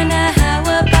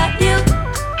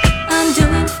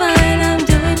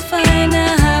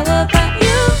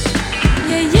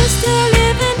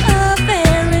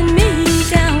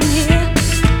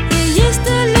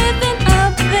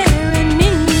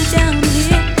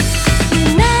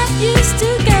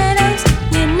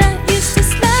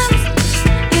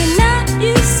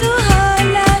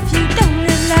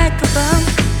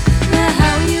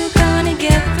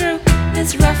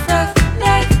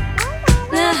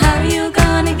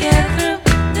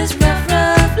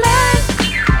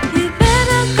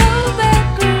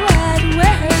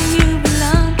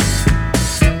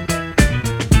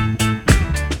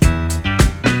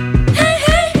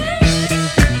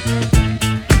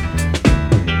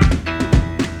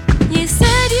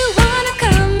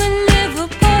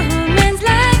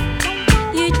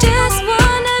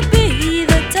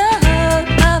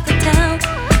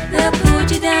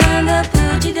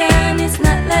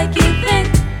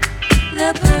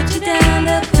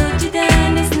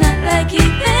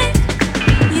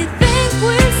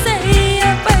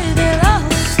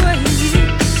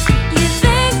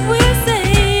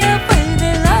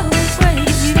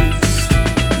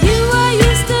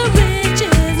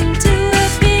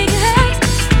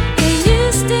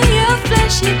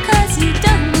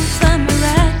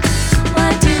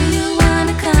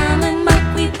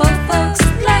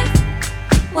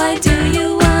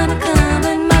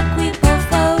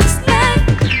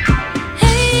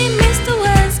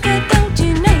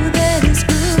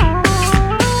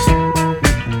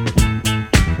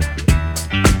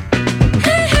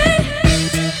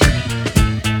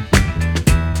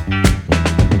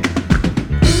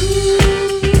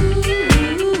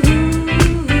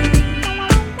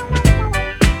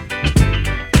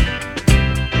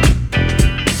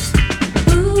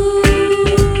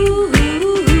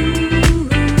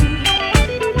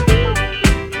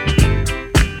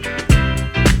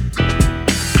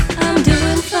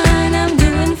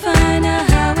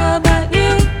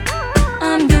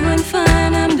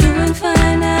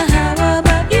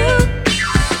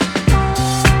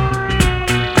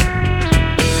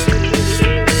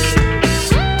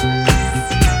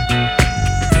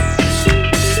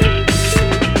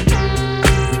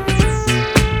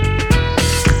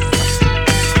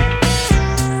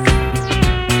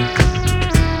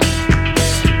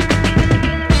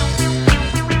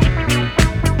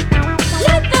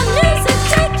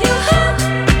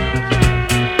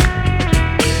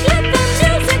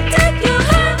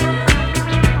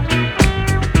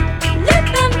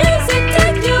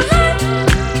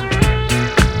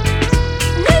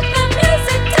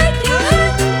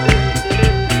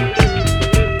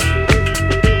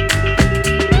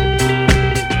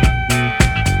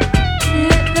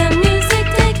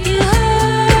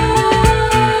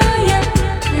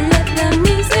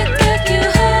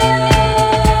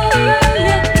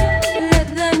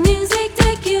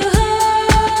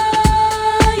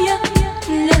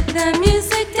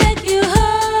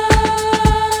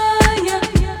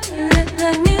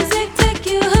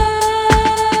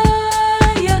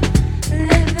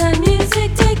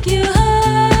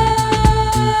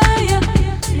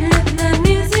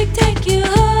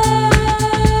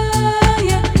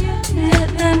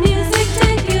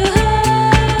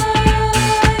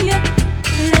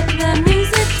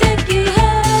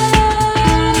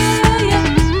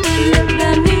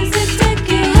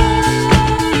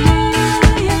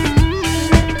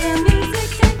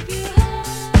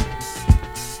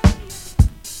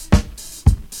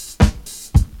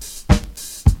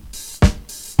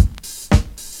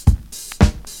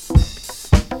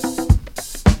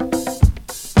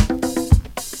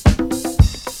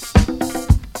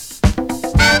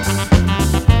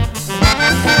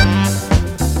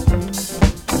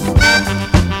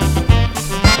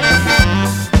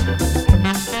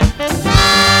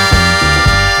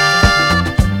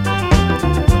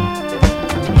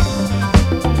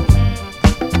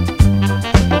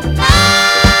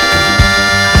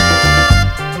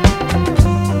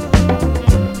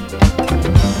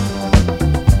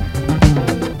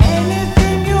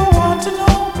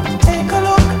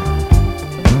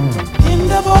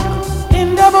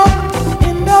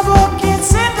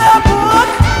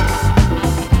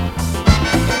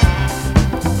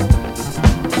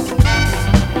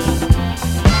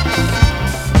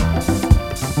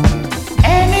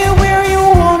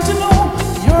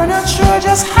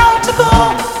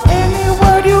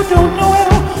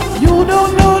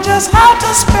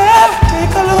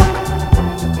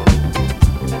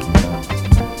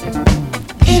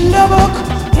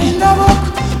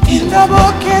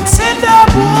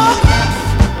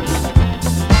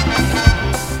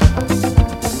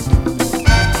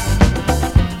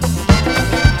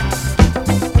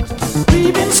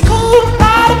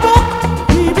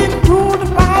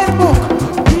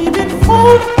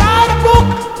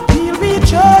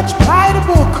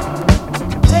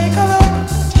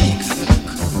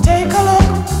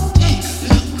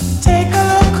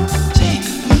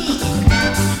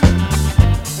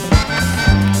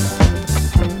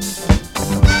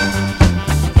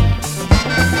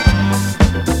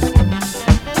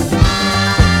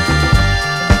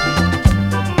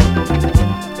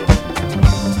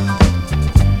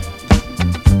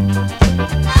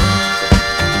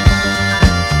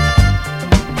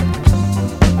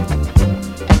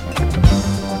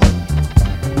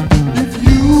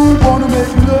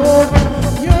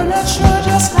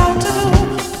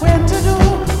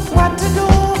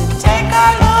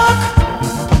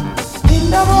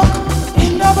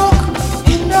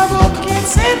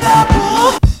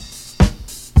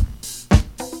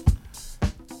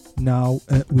 Now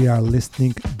we are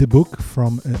listening The Book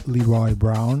from Leroy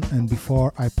Brown, and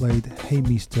before I played Hey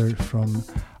Mister from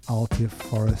Althea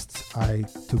Forest's I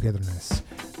Togetherness.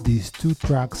 These two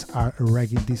tracks are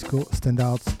reggae disco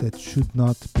standouts that should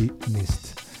not be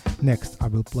missed. Next I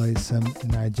will play some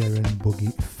Nigerian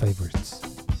boogie favorites.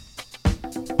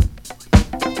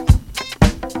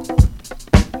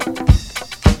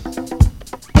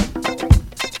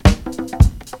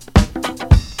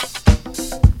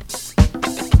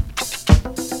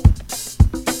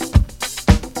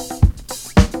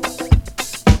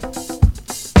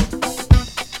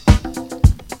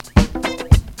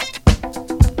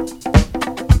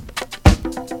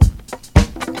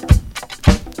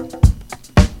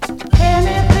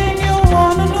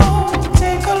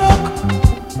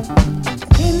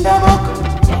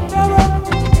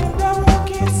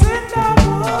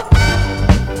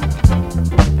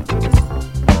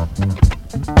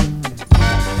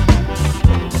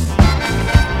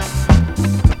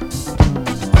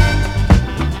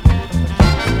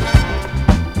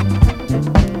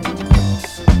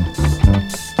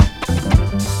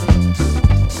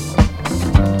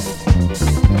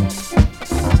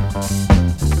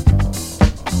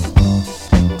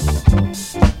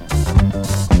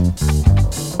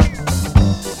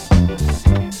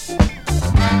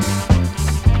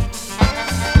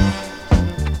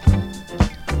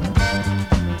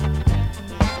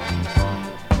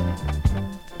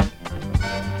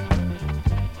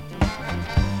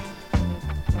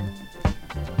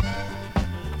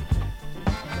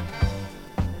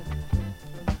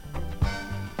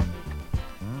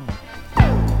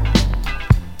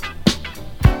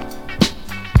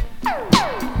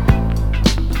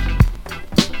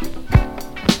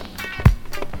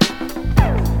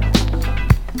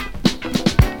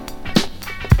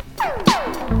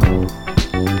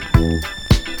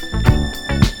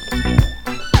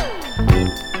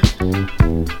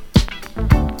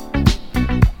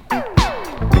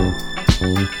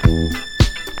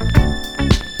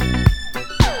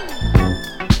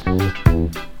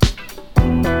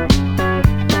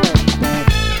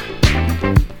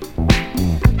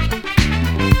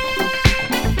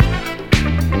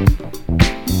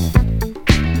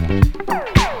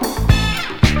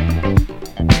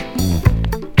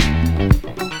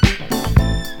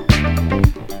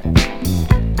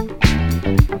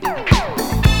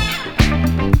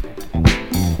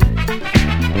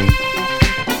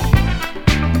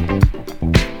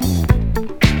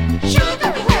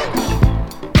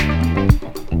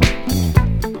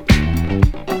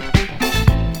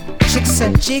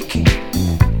 Chicken,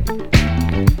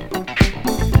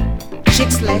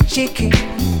 chicks like chicken,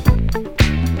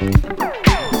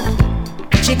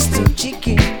 chicks to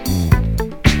chicken,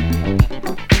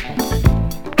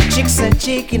 chicks and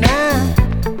chicken,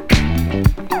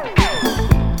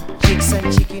 chicks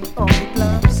and chicken on the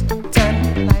clubs, turn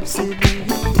their lives to be.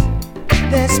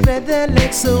 They spread their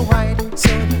legs so wide so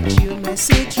that you may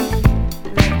see through,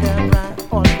 like they're right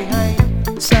on behind,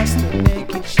 just to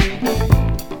make it shake.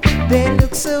 They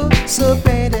look so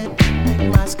faded, like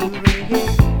masquerade,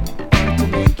 all to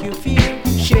make you feel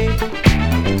shake.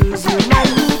 Lose your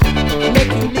mind,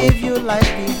 make you live your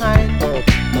life behind.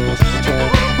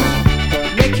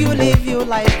 Make you live your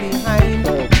life behind.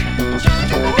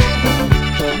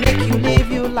 Make you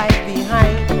live your life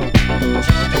behind.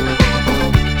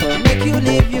 Make you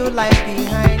live your life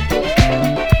behind.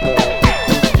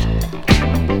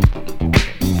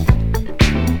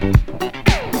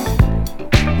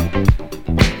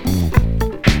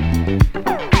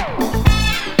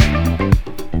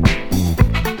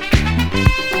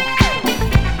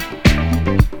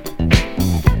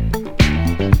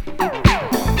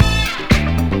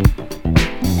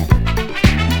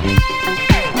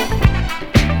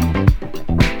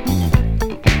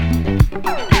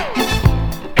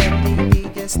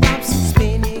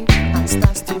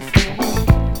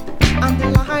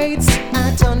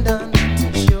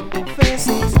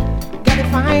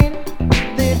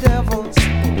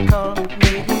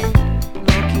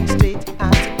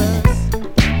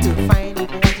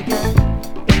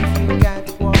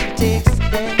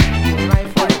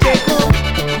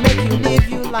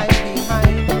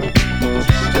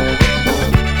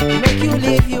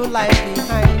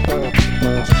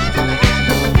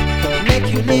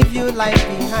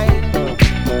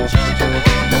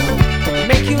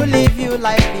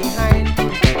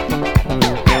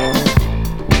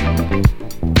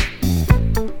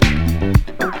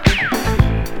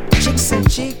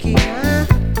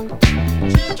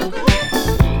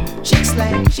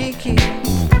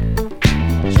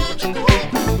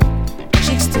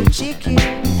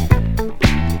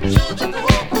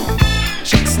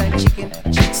 Chicks and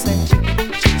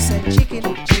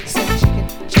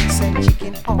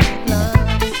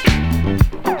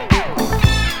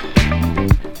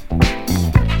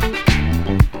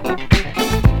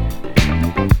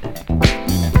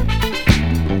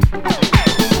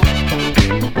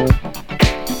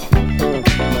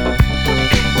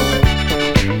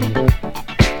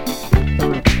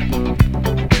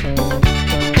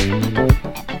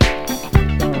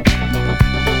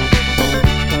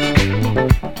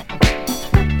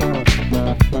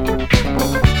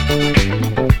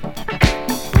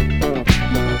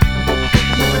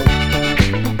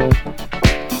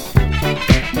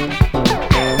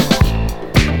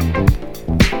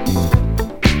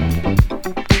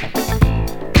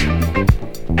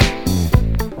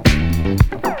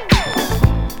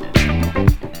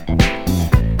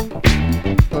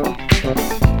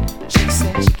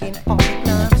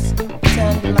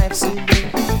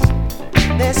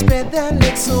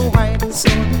so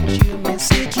that you may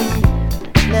see through.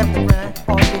 Left and right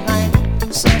or behind,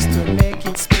 just to make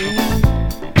it spin.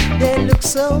 They look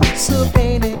so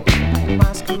painted,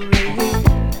 masquerade,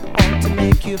 all to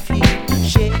make you feel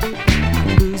shake,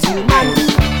 lose your mind,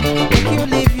 make you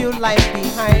leave your life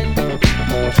behind,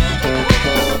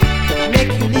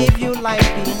 make you leave your life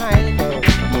behind,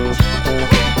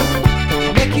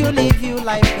 make you leave your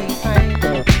life behind,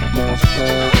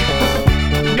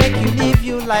 make you leave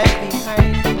your life behind.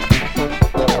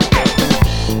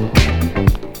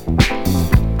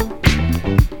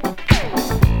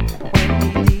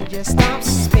 Stops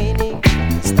spinning,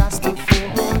 starts to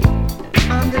fall,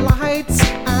 and the lights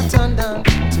are turned on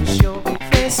to show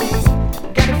faces.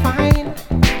 Gotta find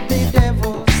the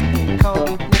devils in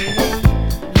company,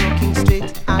 looking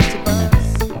straight at the bus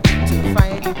to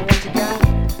find what you got.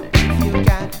 If you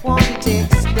got what it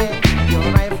takes, then you're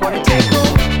right for the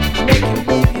takeover. Make you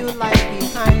leave your life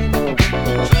behind.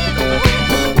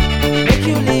 Make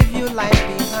you leave your life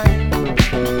behind.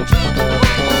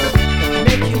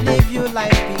 Make you leave your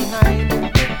life behind.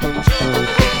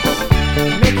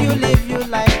 Make you live your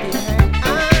life behind.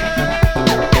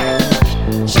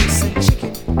 Chicks and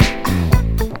chicken.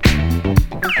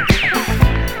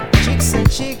 Chicks and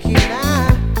chicken.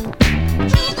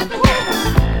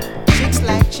 Chicks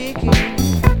like chicken.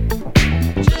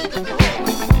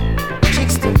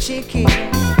 Chicks to chicken.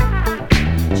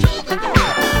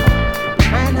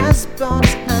 Man has bought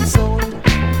and sold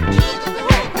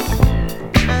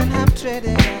and have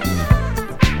traded.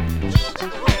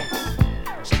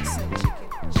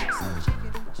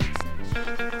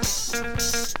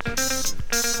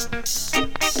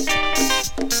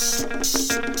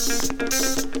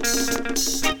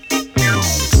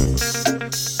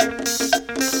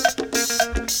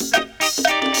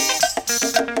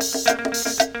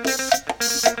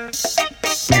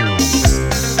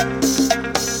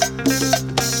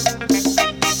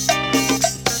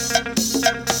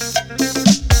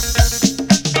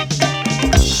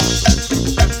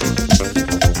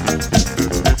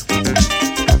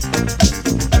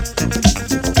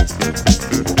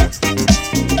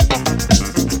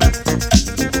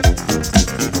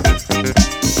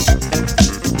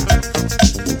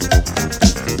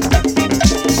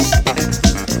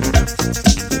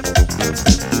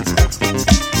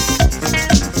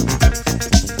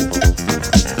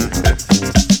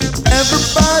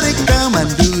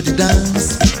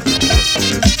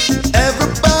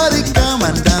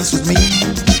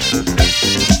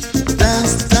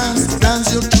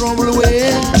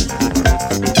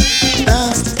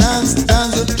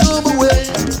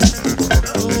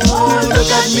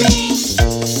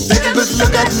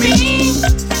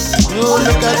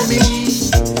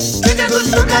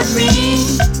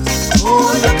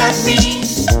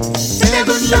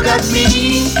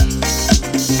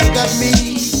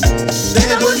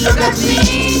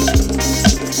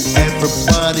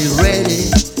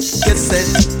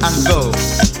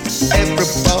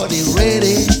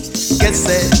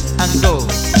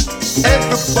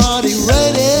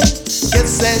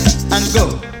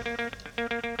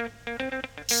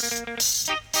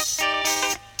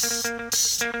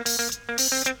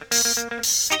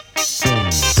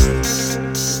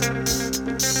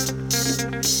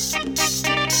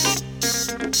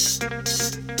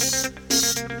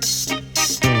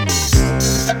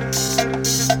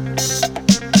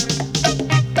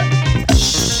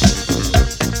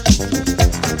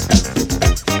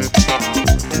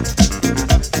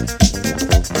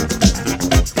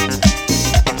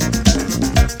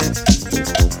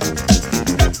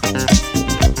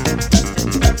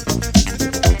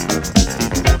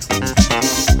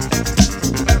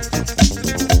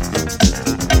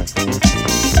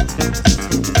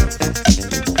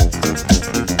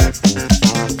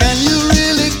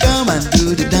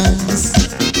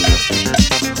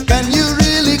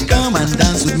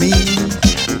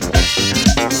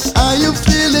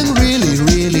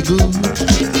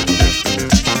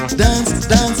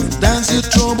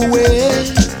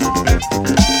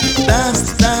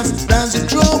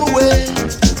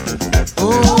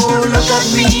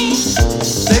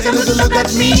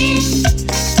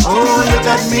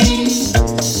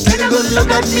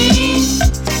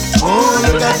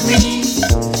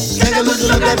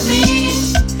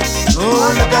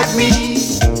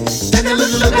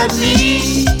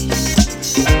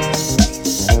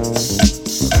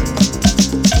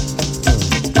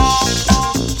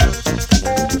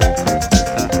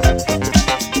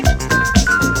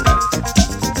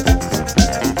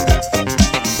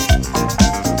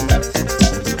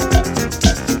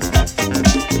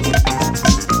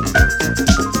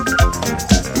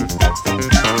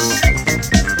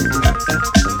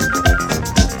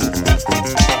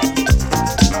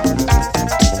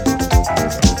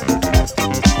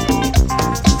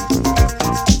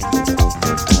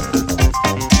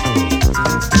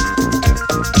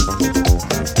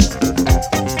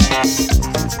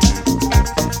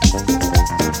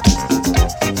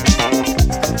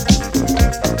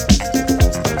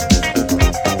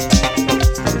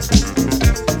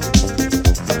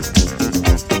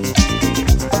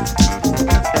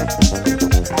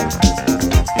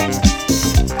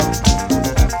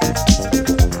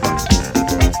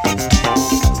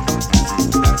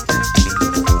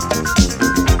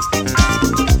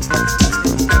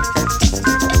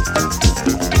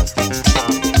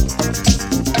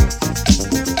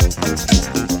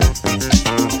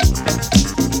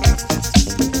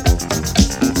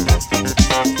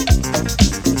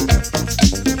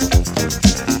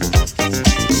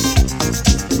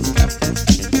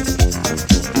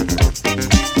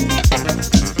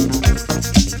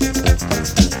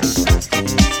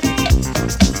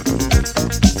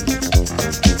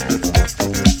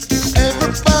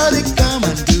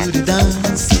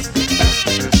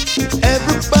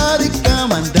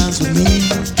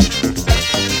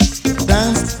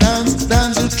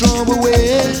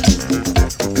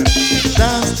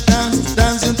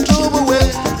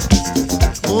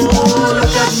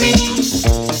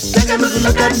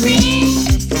 at me.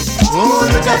 Oh,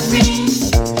 look at me.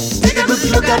 Take a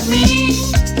good look at me.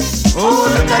 Oh,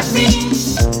 look at me.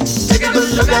 Take a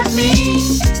good look at me.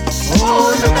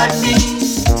 Oh, look at me.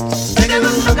 Take a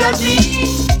good look at me.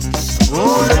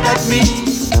 Oh, look at me.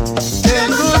 Take a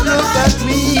good look at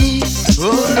me.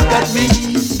 Oh, look at me.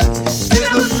 Take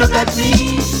a good look at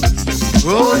me.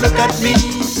 Oh, look at me.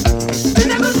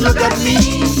 Take a good look at me.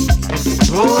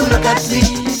 Oh, look at me.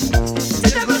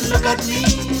 Take a good look at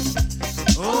me.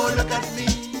 Oh, look at me.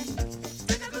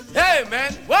 Hey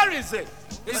man, what is it?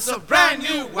 It's a brand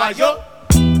new Wayo.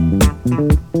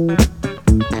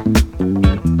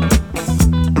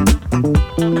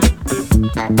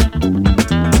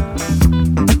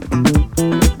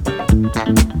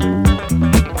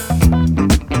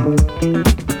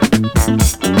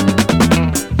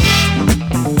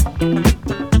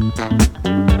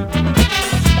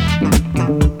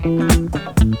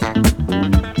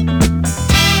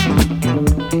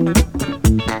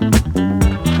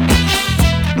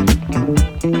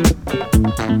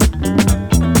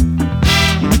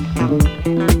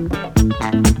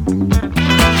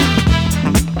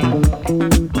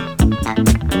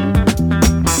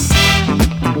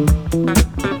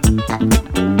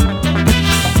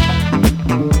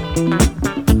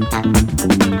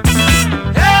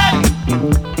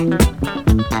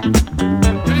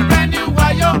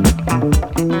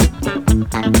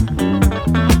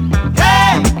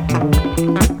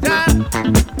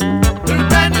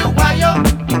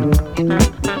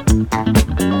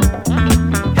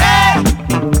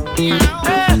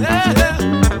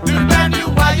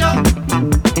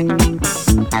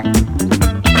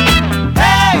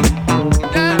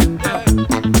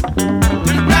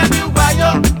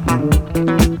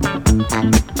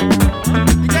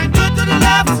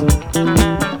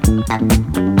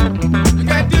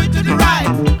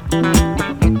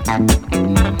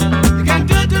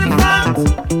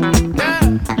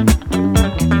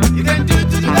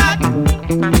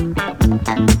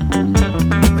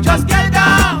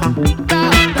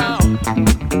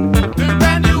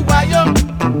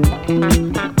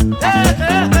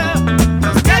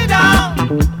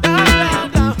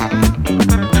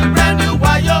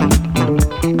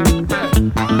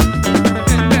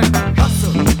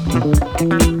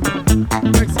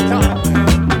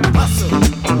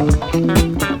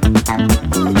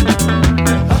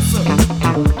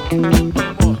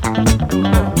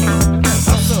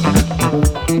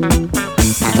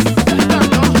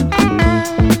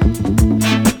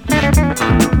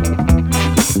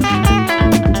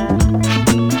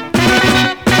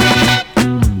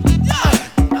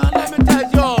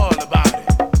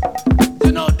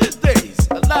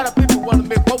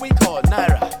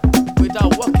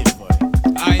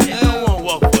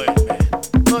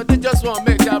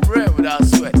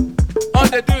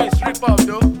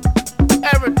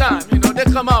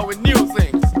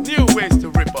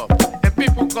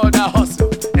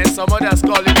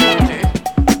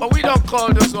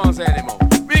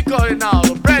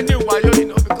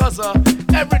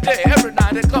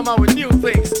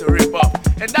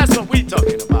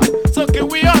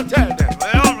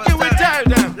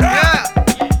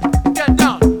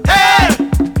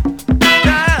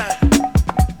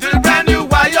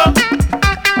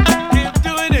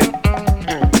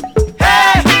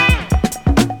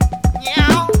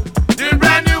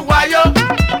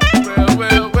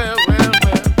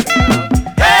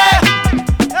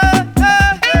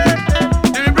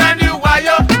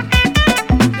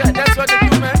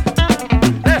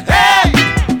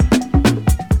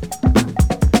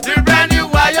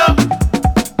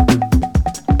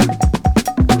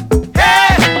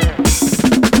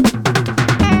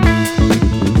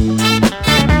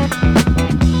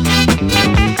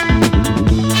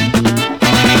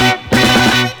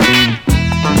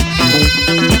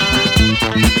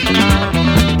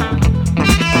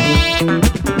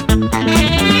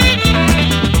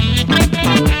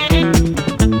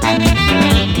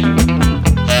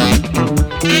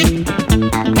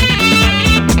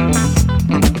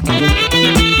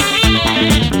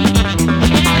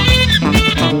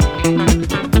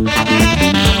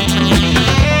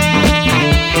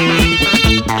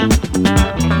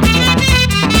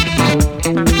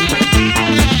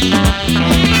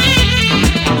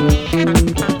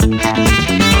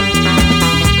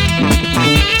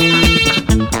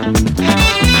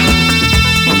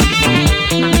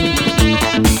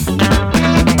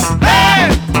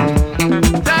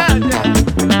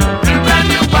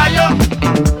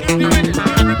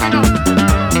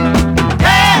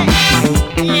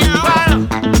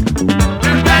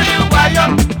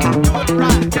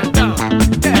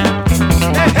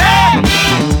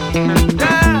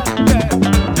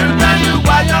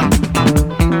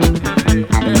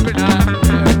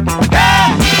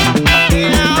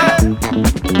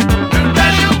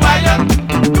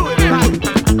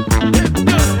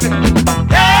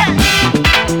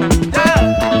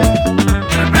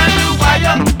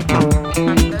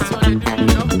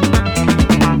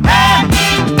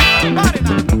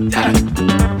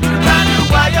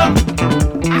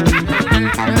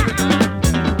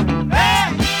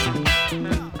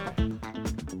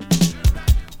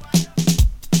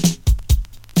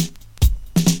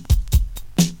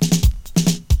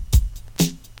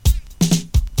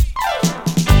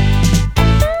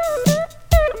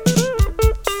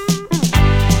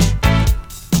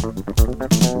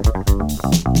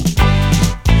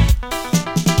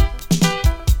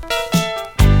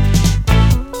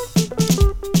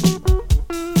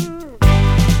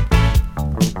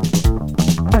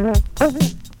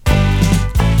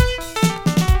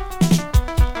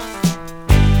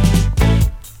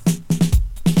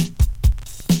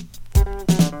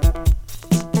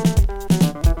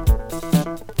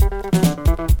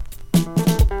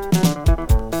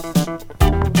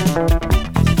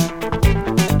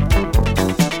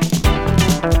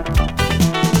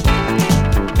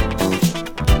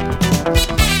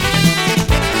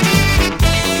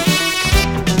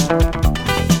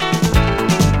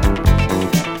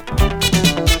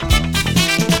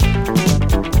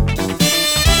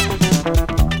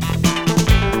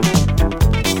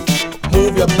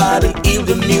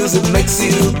 the music makes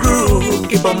you groove.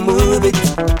 Keep on moving.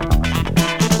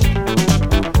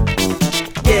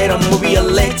 Get on, move your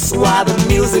legs while the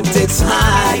music takes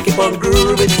high. Keep on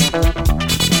grooving.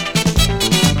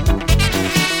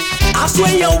 I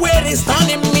swear your weight is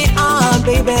turning me on,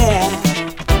 baby.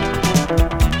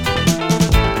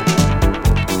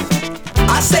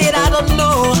 I said I don't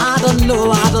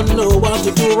know what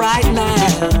to do right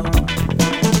now.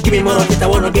 Give me more of it, I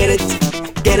wanna get it.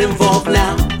 Get involved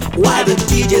now. Why the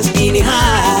DJ's spinning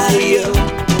higher?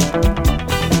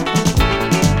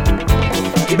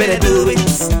 You better do it.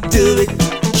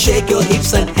 Shake your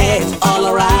hips and head all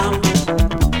around.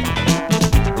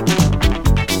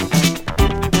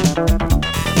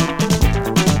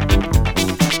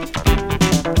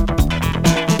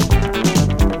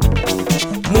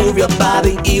 Move your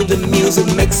body if the music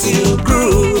makes you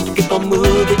groove. Keep on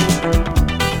moving.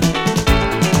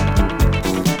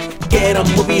 Get on,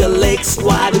 move your legs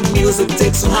while the music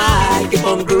takes you high. Keep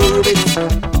on grooving.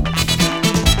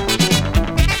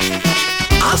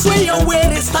 I swear your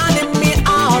weight is turning me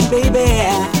on, baby.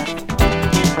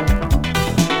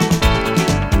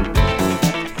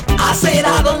 I said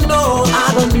I don't know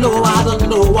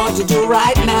what to do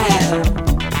right now.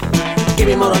 Give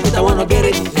me more of it, I wanna get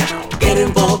it now. Get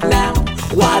involved now,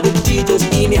 while the DJ's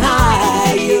spinning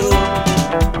higher.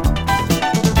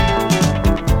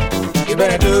 You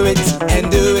better do it,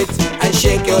 and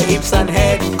shake your hips and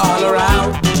head all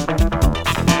around.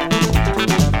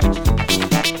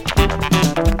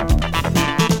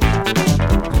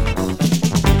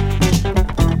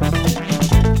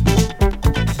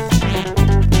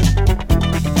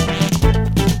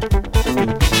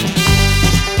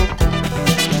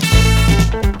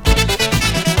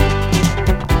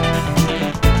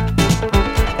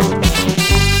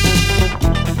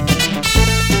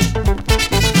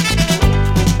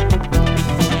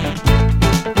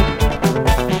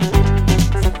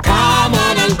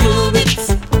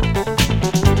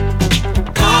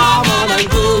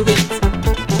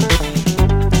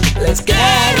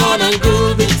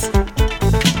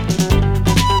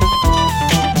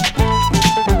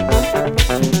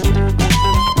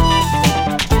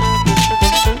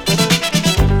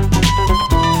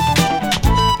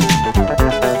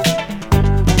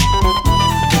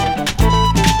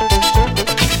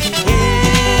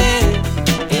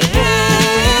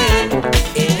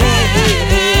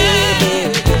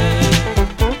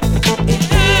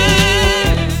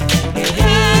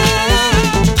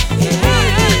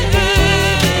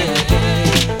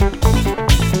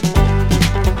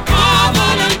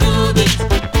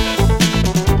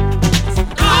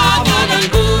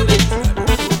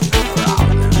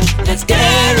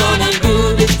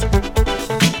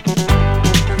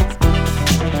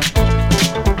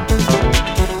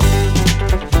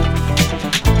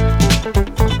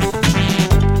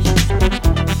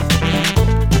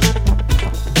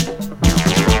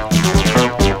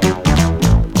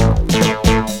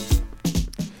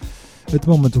 At the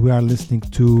moment we are listening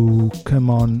to Come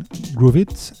On Groove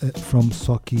It from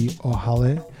Soki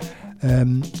Ohale.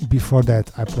 Before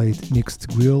that I played Mixed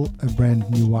Grill, a brand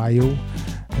new Ayo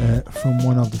from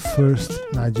one of the first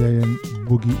Nigerian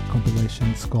boogie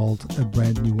compilations called A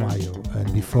Brand New Ayo.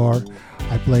 And before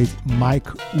I played Mike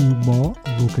Umo,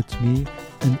 Look At Me,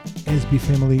 and SB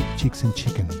Family, Chicks and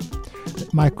Chicken.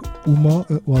 Mike Umo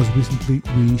was recently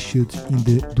reissued in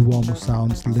the Duomo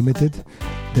Sounds Limited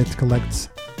that collects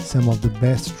some of the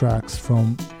best tracks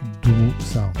from Duomo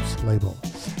Sounds label.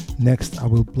 Next I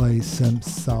will play some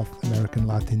South American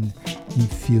Latin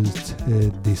infused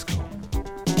disco.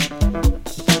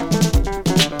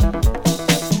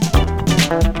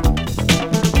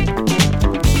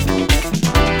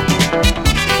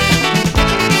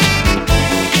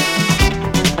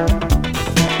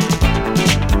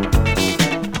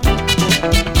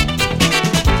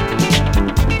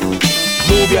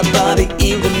 Move your body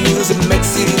if the music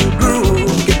makes you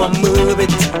groove. Keep on moving.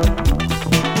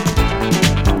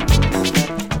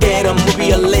 Get on, move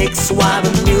your legs while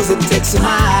the music takes you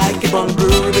high. Keep on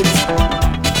grooving.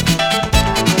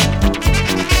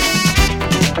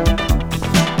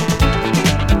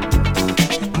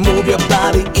 Move your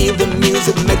body if the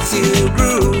music makes you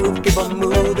groove. Keep on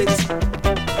moving.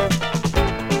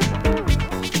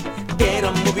 Get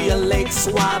on, move your legs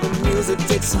while the music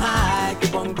takes you high.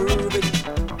 Keep on grooving.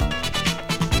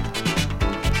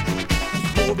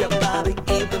 Move your body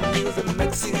if the music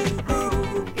makes you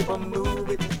groove. Keep on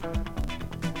moving.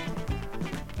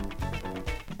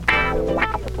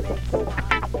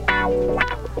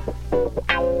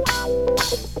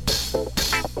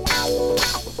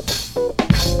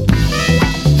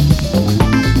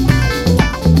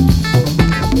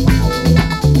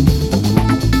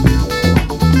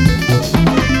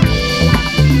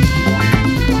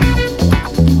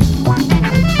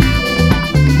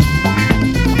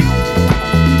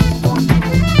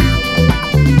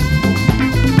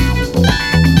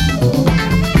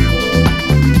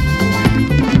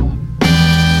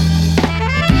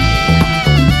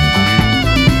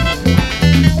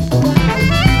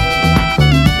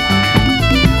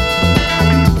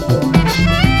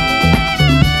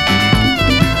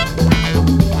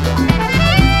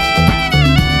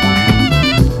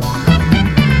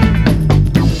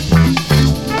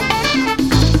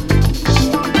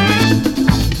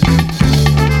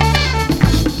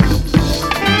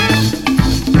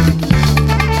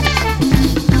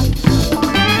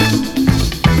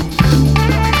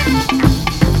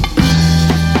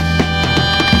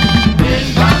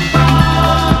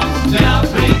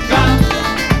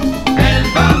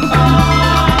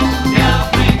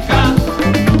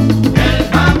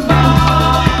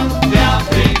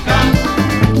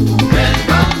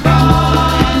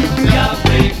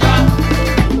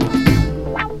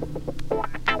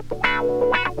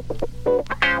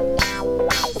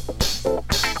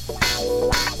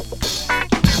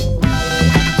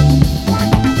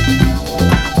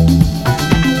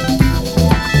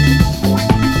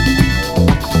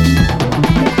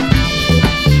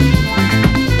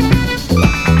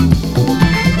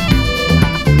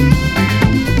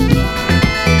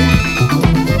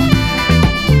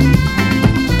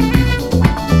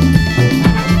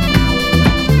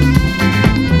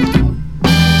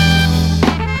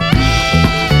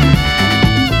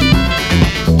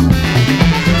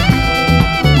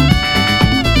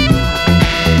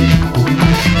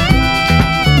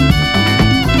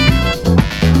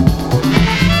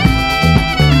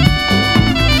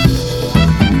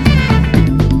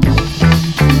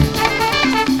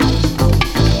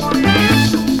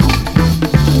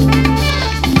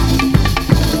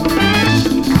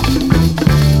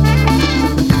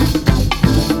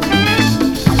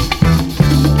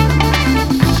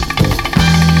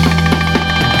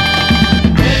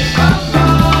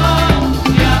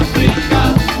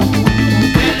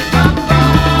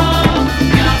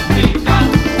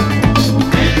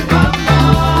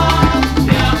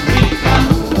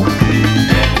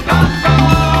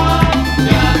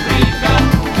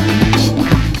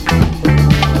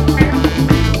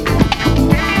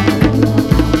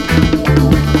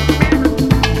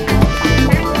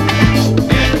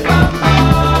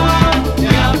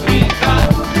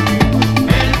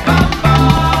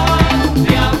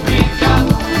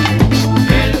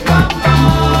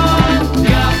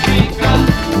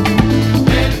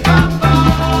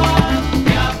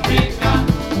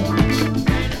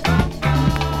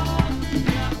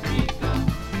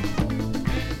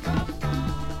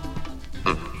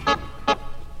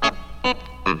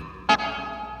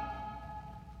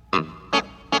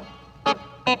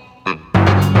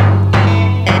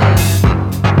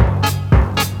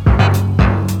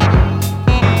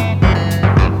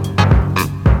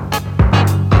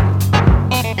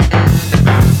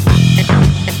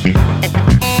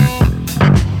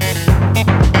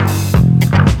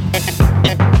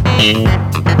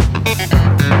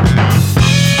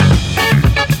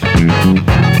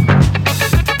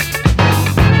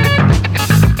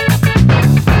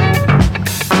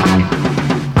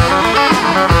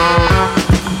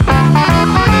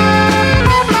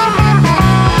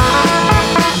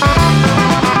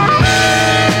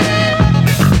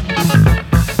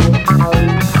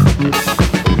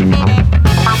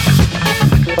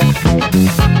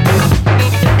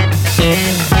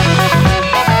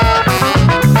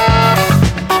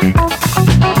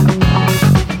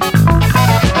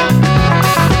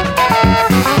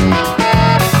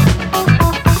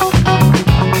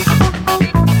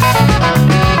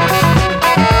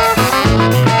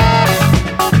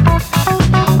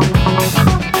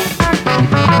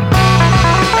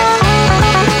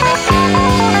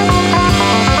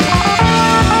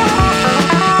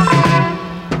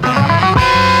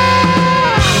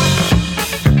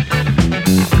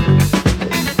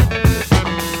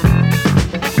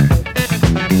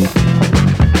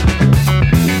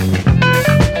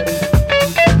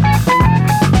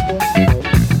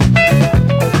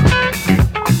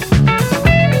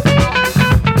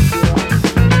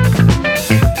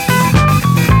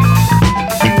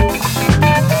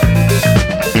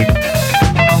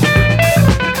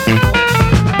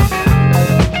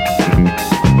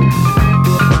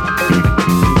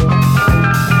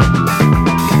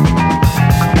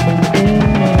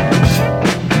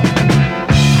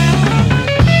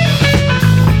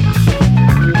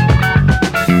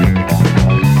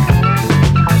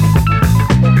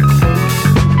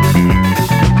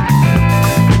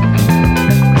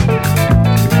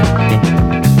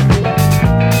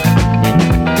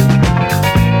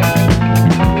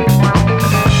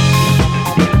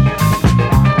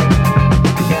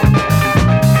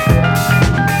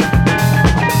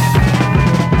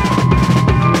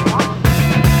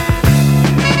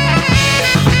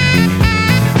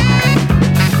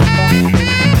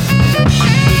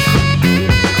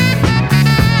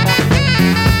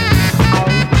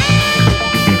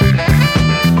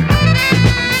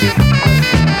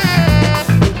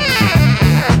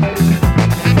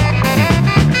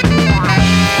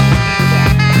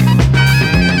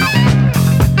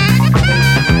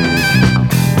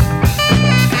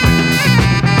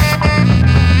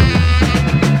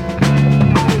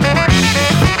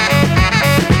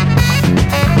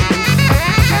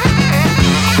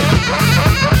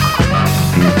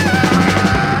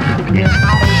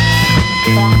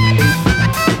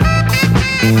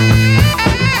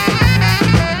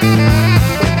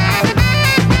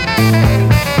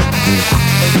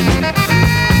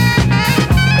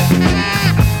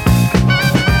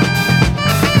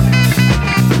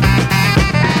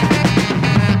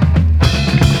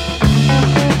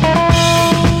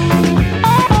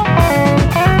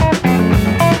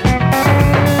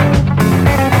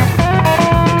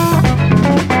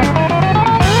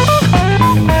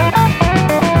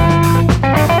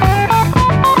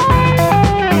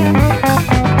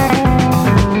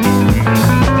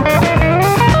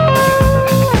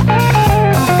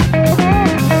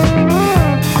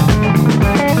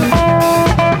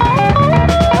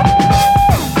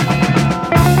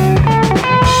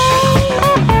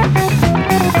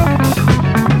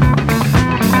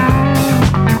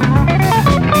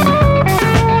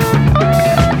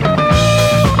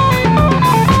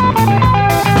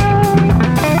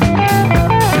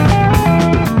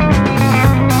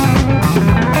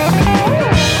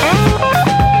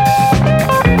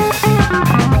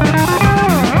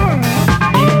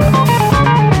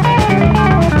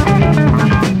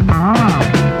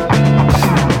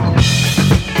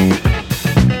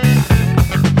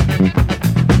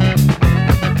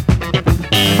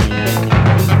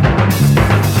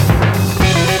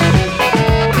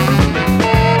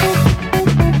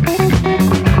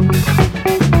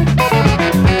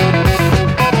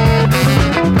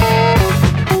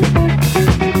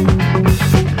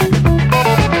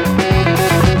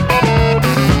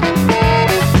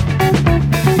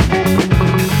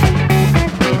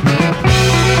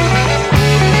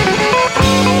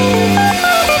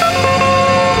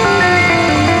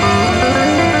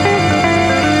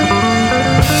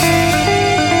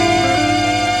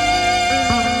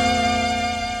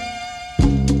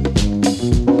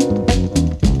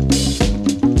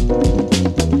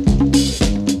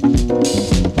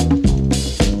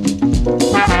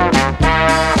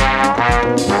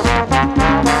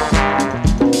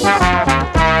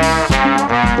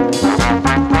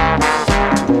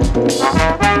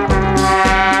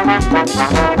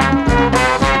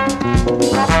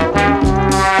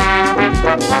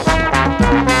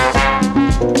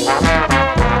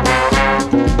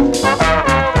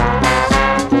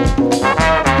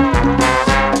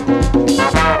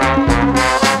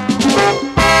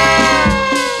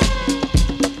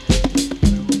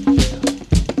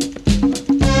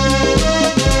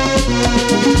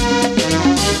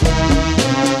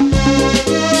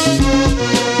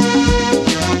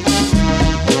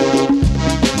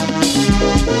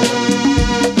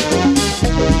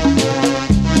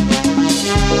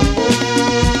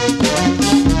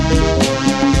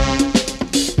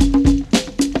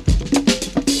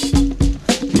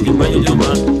 yuyuma,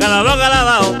 calabao,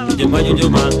 calabao, yuyuma,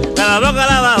 yuyuma, calabao,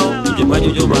 calabao, yuyuma,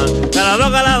 yuyuma,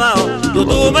 calabao, calabao.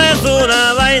 Tú ves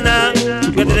una vaina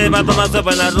que te va a tomar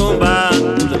sopa en la rumba,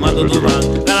 tomando tuma,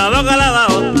 calabao,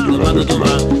 calabao, tomando tuma,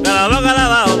 calabao,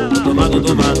 calabao, tomando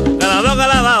tuma, calabao,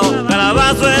 calabao,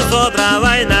 calabazo es otra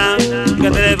vaina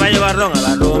que te va a llevar ron a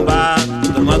la rumba,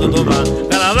 tomando tuma,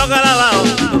 calabao, calabao,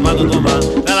 tomando tuma,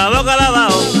 calabao,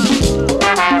 calabao.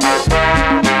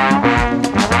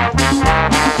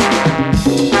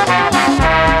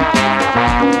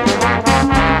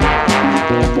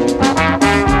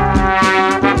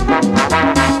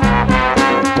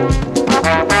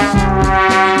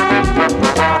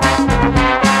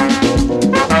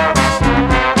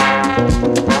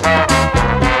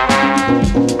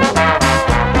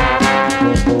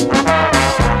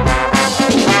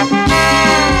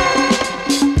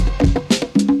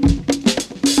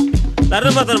 La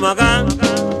rumba del Macán,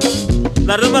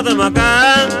 la rumba del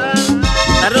Macán,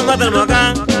 la rumba del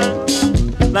Macán,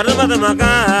 la rumba del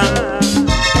Macán.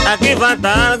 Aquí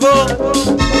falta algo,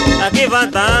 aquí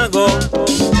falta algo,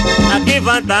 aquí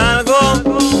falta algo,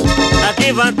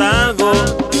 aquí falta algo.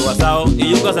 Iwasao y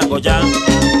yuca sancochán,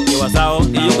 Iwasao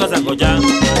y yuca sancochán,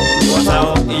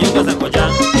 Iwasao y yuca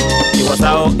sancochán,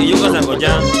 Iwasao y yuca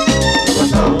sancochán,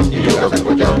 Iwasao y yuca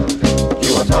sancochán,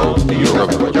 Iwasao y yuca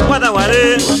sancochán.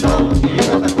 Guataguaré,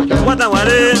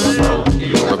 Guataguaré,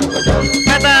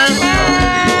 Catán,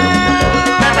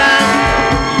 Catán,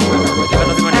 Catán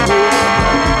de Manicú,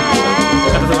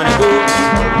 Catán de Manicú,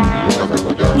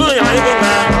 Duña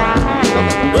Mariconga,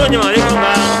 Duña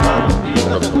Mariconga,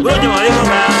 Duña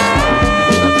Mariconga,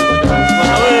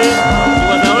 Guatagué,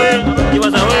 Guatagué,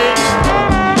 Guatagué,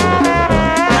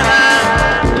 Catán,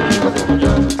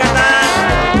 Catán,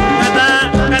 Catán,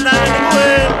 Catán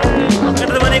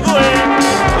de Manicú,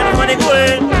 Catán de Manicú.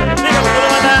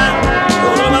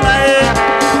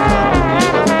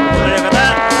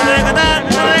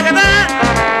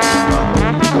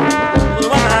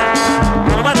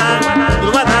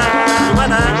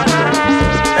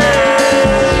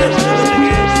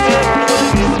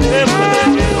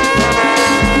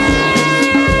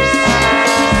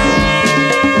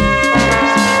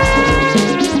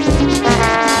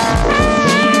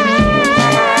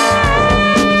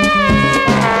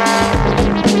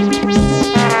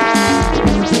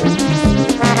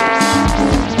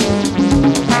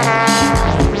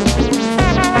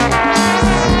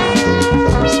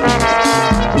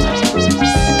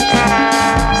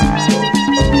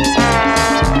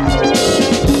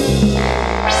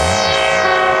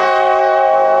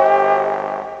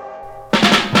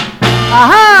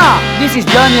 This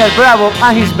is Johnny El Bravo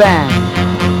and his band.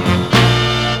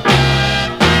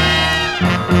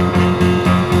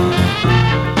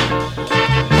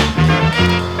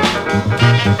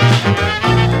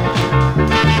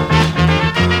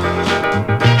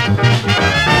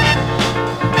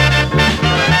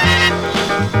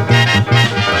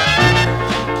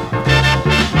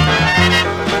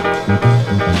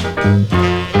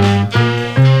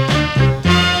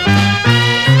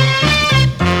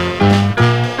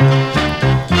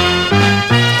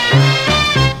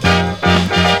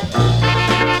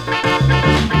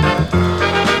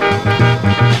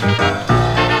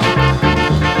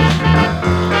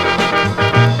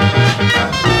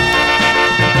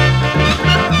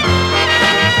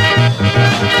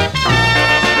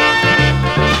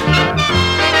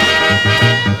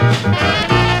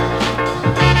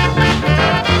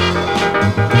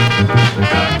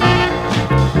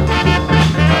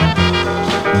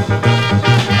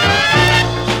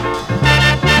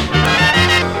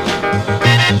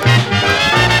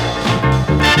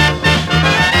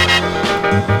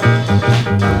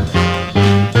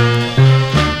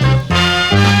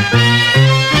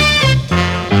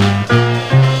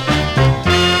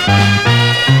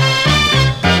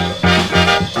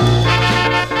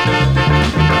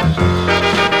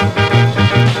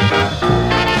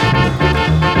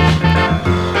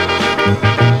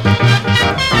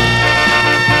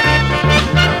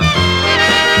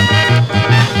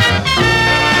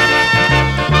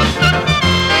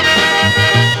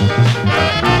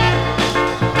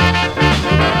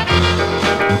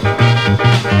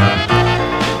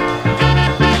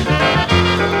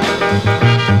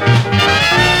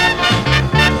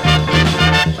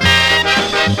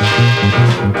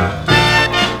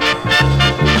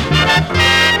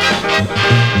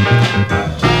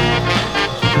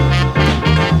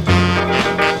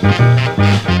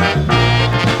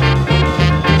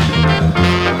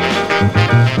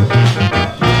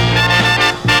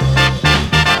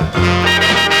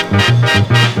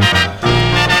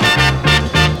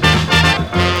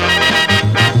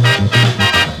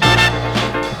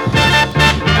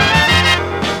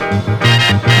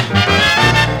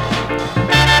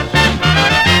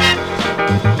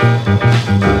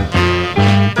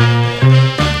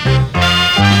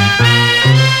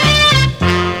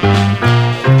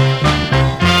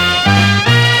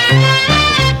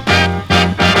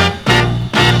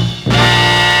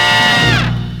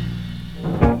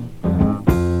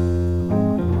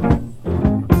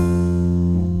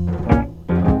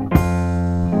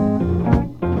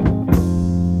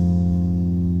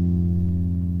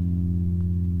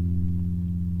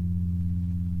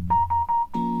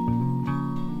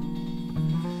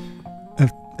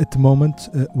 at the moment,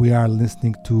 we are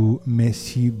listening to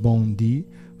Messi Bondi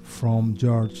from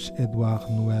George Edouard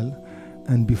Noel,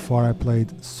 and before I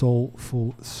played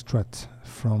Soulful Strut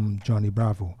from Johnny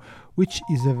Bravo, which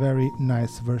is a very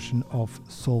nice version of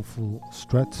Soulful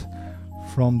Strut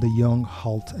from the Young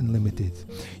Halt Unlimited.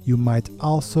 You might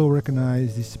also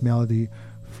recognize this melody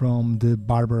from the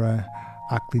Barbara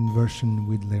Acklin version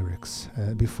with lyrics.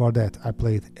 Before that, I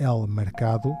played El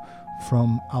Mercado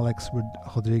from Alex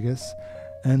Rodriguez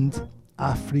and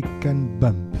African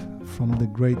Bump from the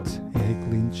great Eric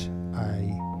Lynch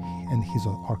and his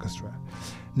orchestra.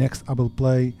 Next, I will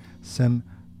play some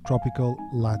tropical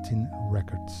Latin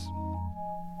records.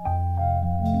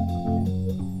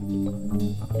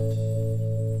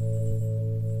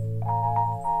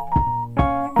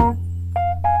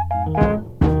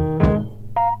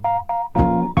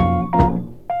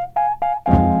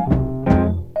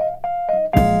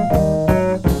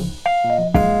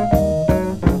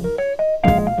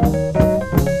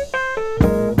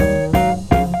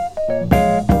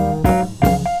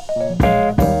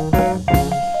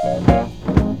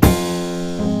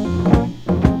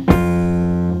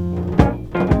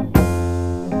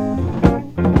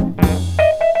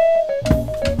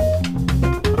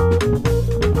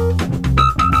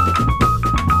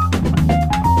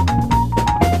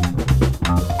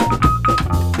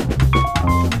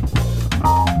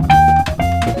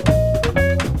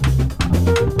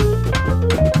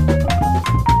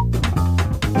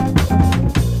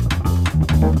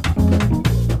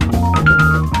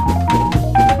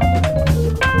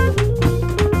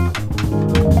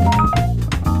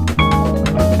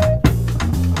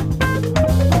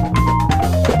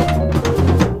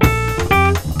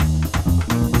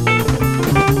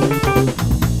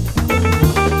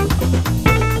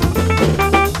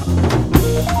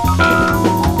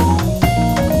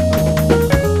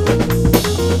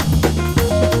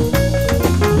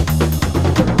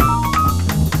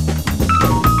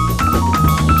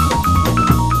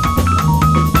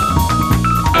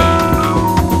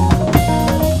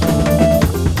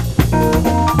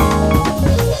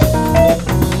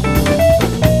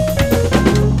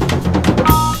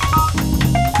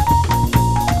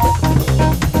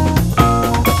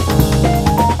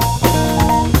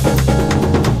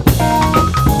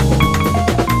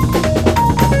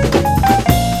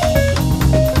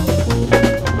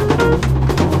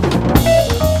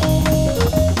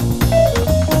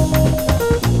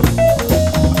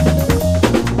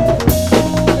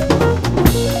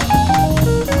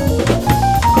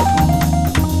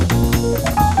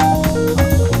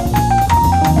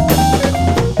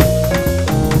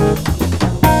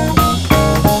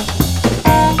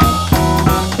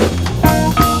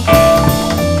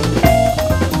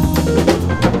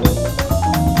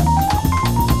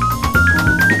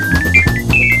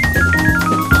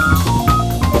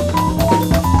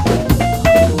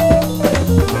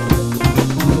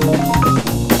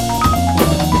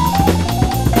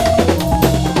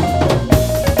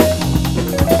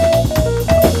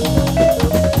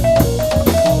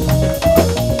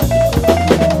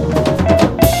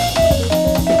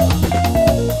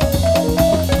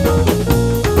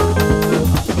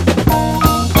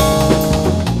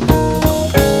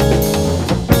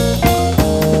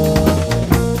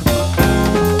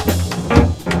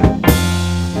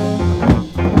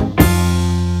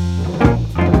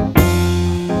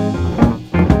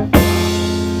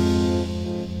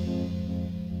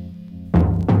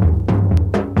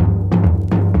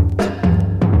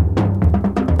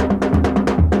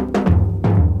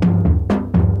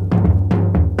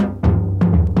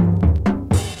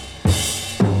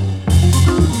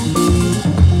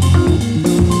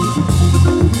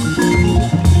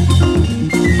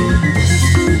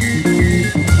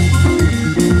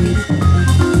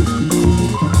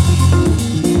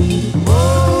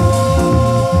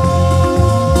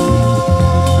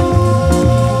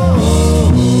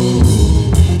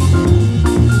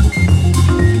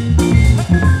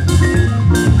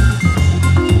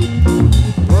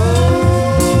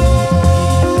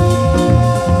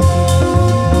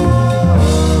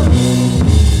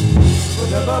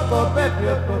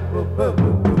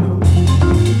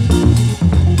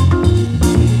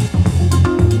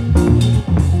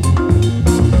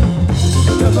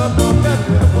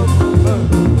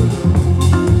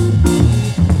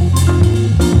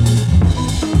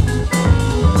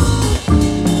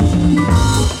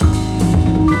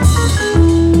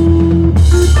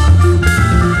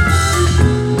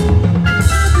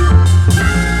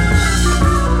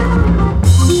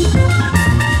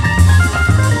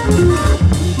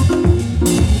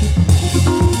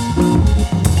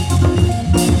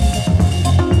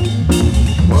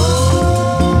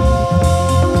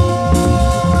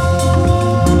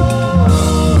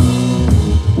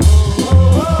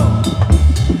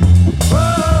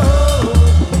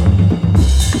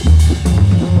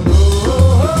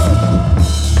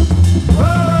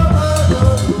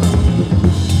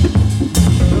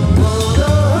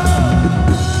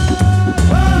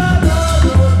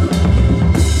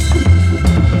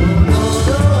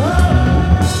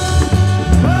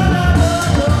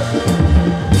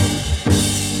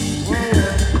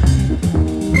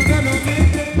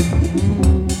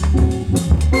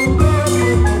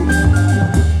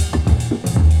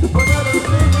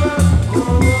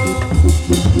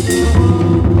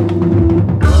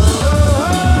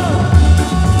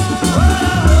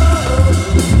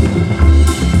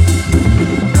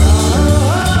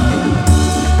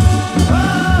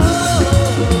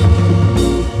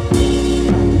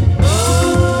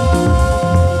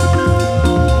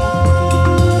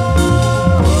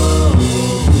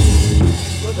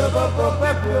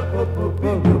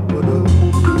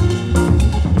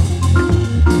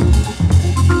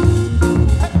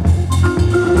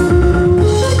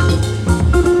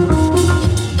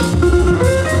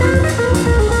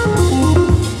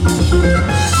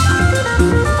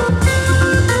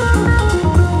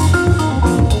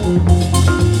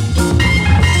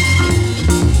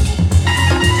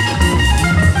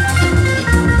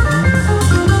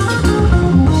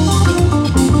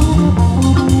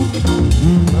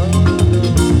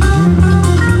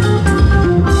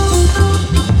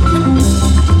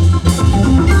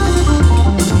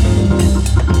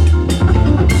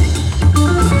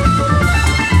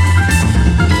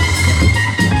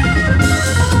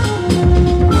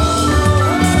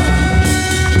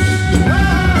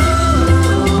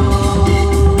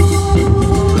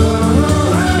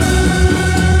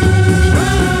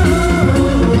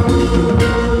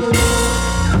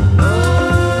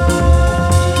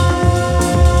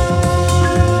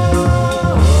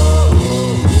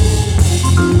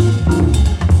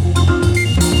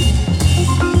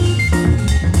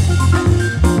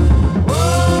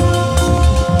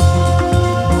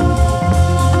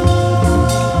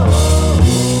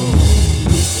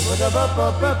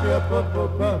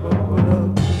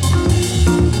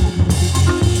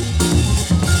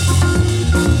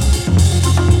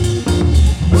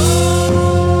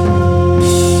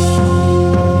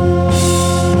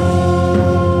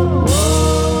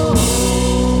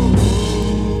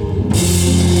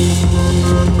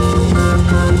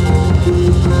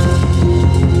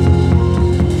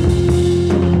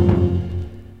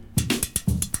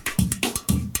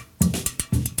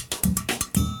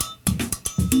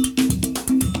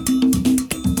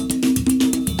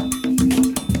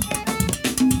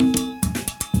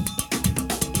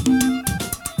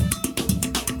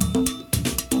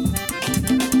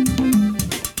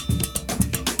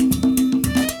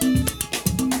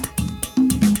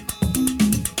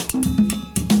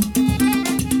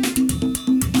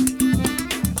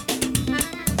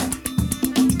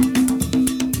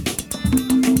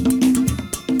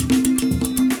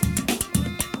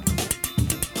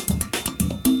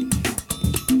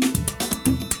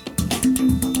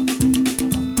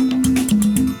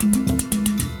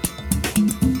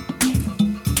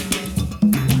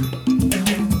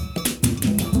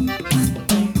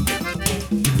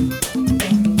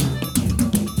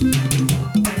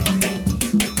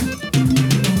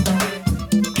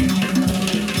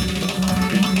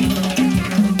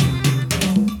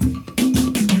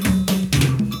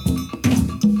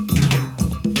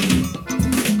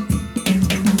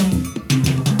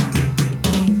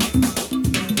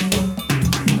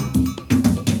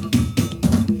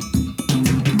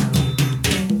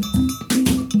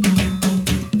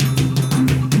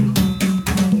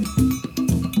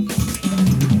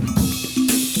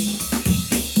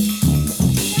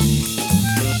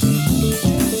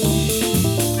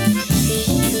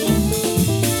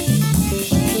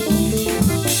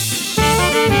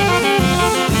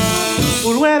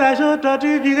 L'agent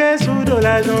tordu viré sous de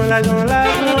l'agent.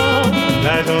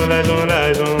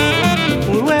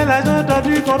 Où est l'agent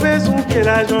tordu campé sous pied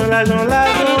l'agent.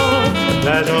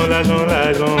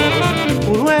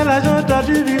 Où est l'agent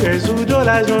tordu viré sous de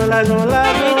l'agent.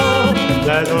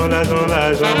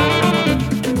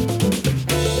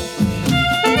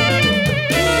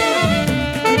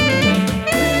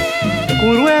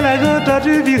 Où est l'agent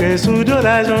tordu viré sous de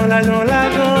l'agent.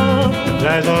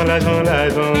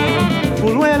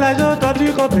 Où est l'agent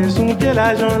tordu campé sous pied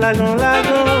l'agent.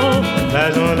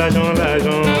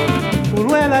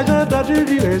 Où est l'agent tordu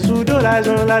viré sous de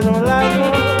l'agent.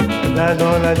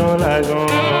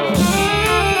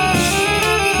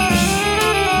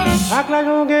 Ak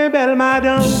l'agent gen belle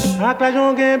madame, ak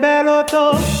l'agent gen belle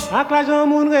auto, ak l'agent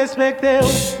moun respecté,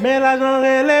 mais l'agent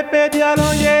relé pédi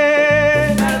allongé.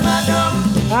 Belle madame,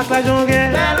 ak l'agent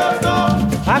gen belle auto,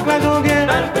 ak l'agent gen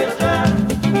belle pêcheur,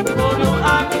 pour nous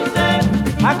amuser.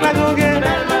 Ak l'agent gen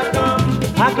belle madame,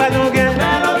 ak l'agent gen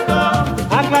belle auto,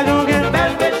 ak l'agent gen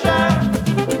belle pêcheur,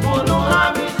 pour nous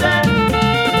amuser.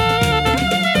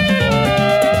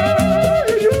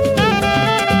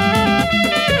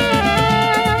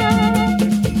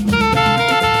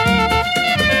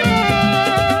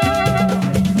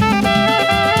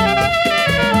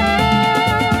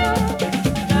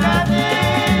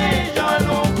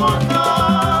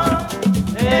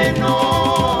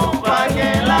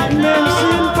 Même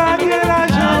s'il pas que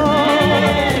l'argent,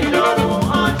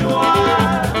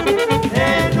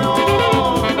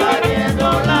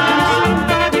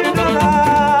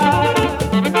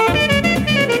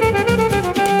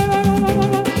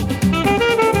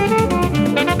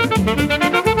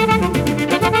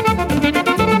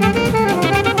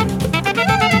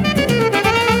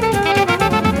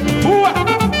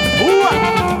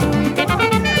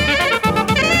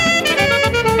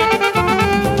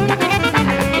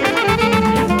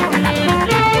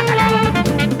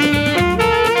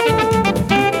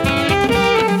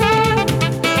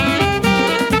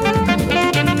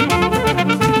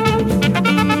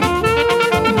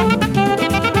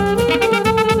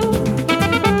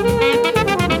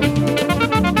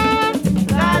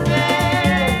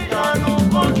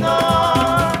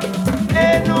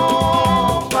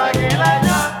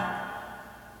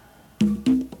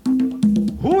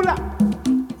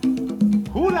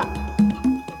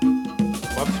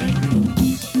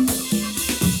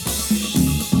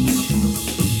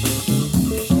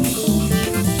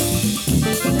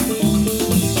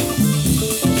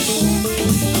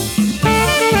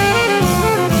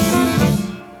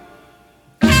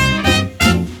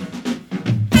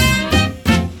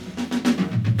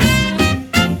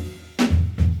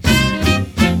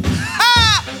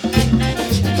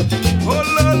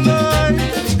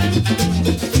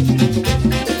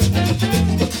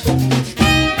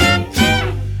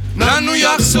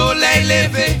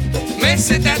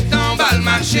 c'est tête en bas le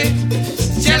marché.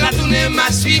 Ciel a tourné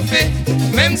m'a suivi.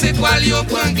 Même ces toiles yo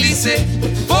prend glisser.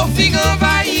 Pour figue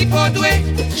envahi pour doué.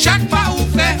 Chaque pas ou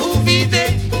fait ou vide.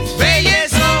 Veillez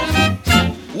so,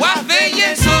 wa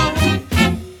veillez so.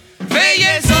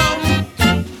 Veillez so,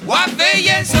 wa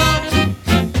veillez so.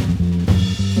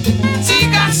 Ti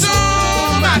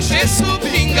garçon marché sous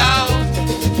pingao.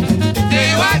 De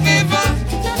wa gevan,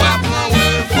 wa prend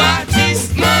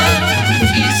refroidissement.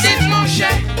 Ici mon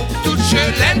cher, toute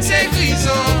chelène c'est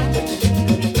grison.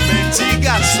 Petit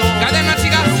garçon, regardez notre petit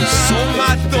garçon, son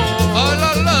maton. Oh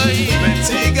lolo,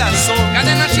 petit garçon,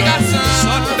 regardez notre petit garçon,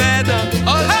 son bête.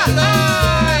 Oh lolo.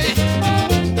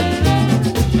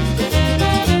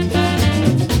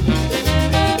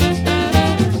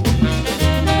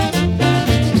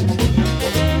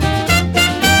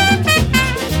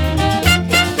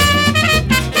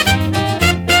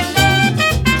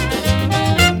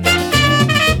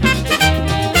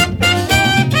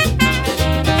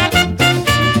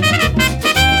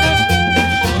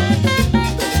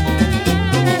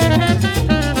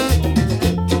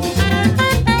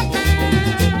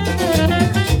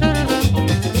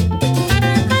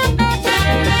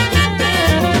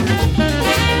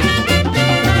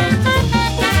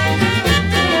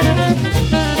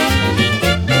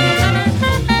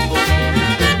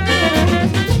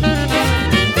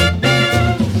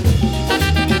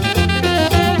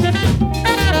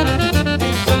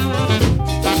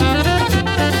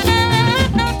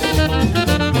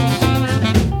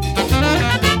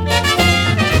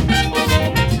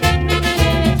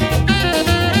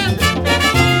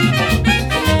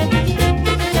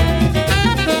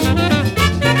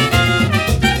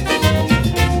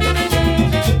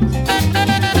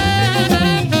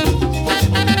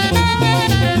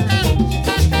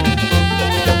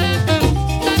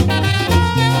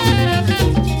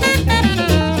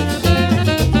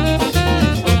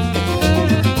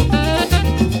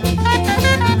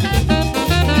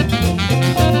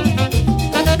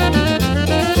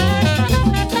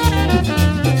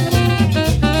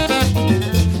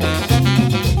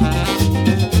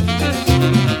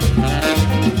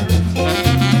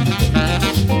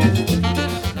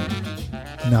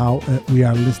 We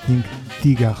are listening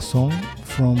Ti Garçon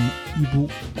from Ibu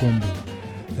Combo.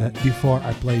 Before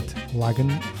I played Lagan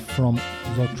from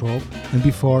Zotrope, and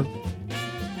before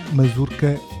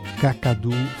Mazurka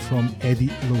Kakadu from Eddie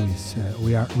Lewis.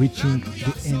 We are reaching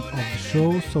the end of the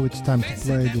show, so it's time to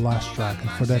play the last track,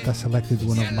 and for that I selected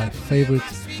one of my favorite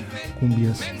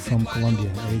cumbias from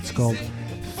Colombia. It's called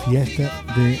Fiesta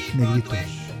de Negritos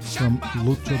from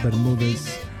Lucho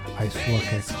Bermudez Ice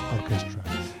Orchestra.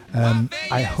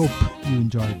 I hope you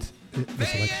enjoyed the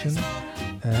selection,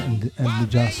 and the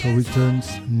Jazz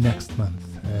returns next month.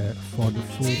 For the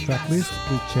full track list,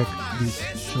 please check this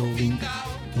show link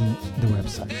in the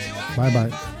website. Bye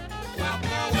bye.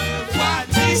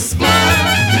 Ici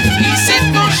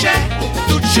mon cher,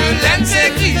 toute chelène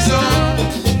c'est grison.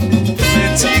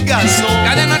 Petit garçon,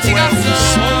 regardez notre petit garçon,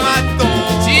 son maton.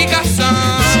 Petit garçon,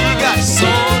 petit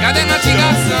garçon, regardez notre petit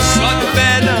garçon.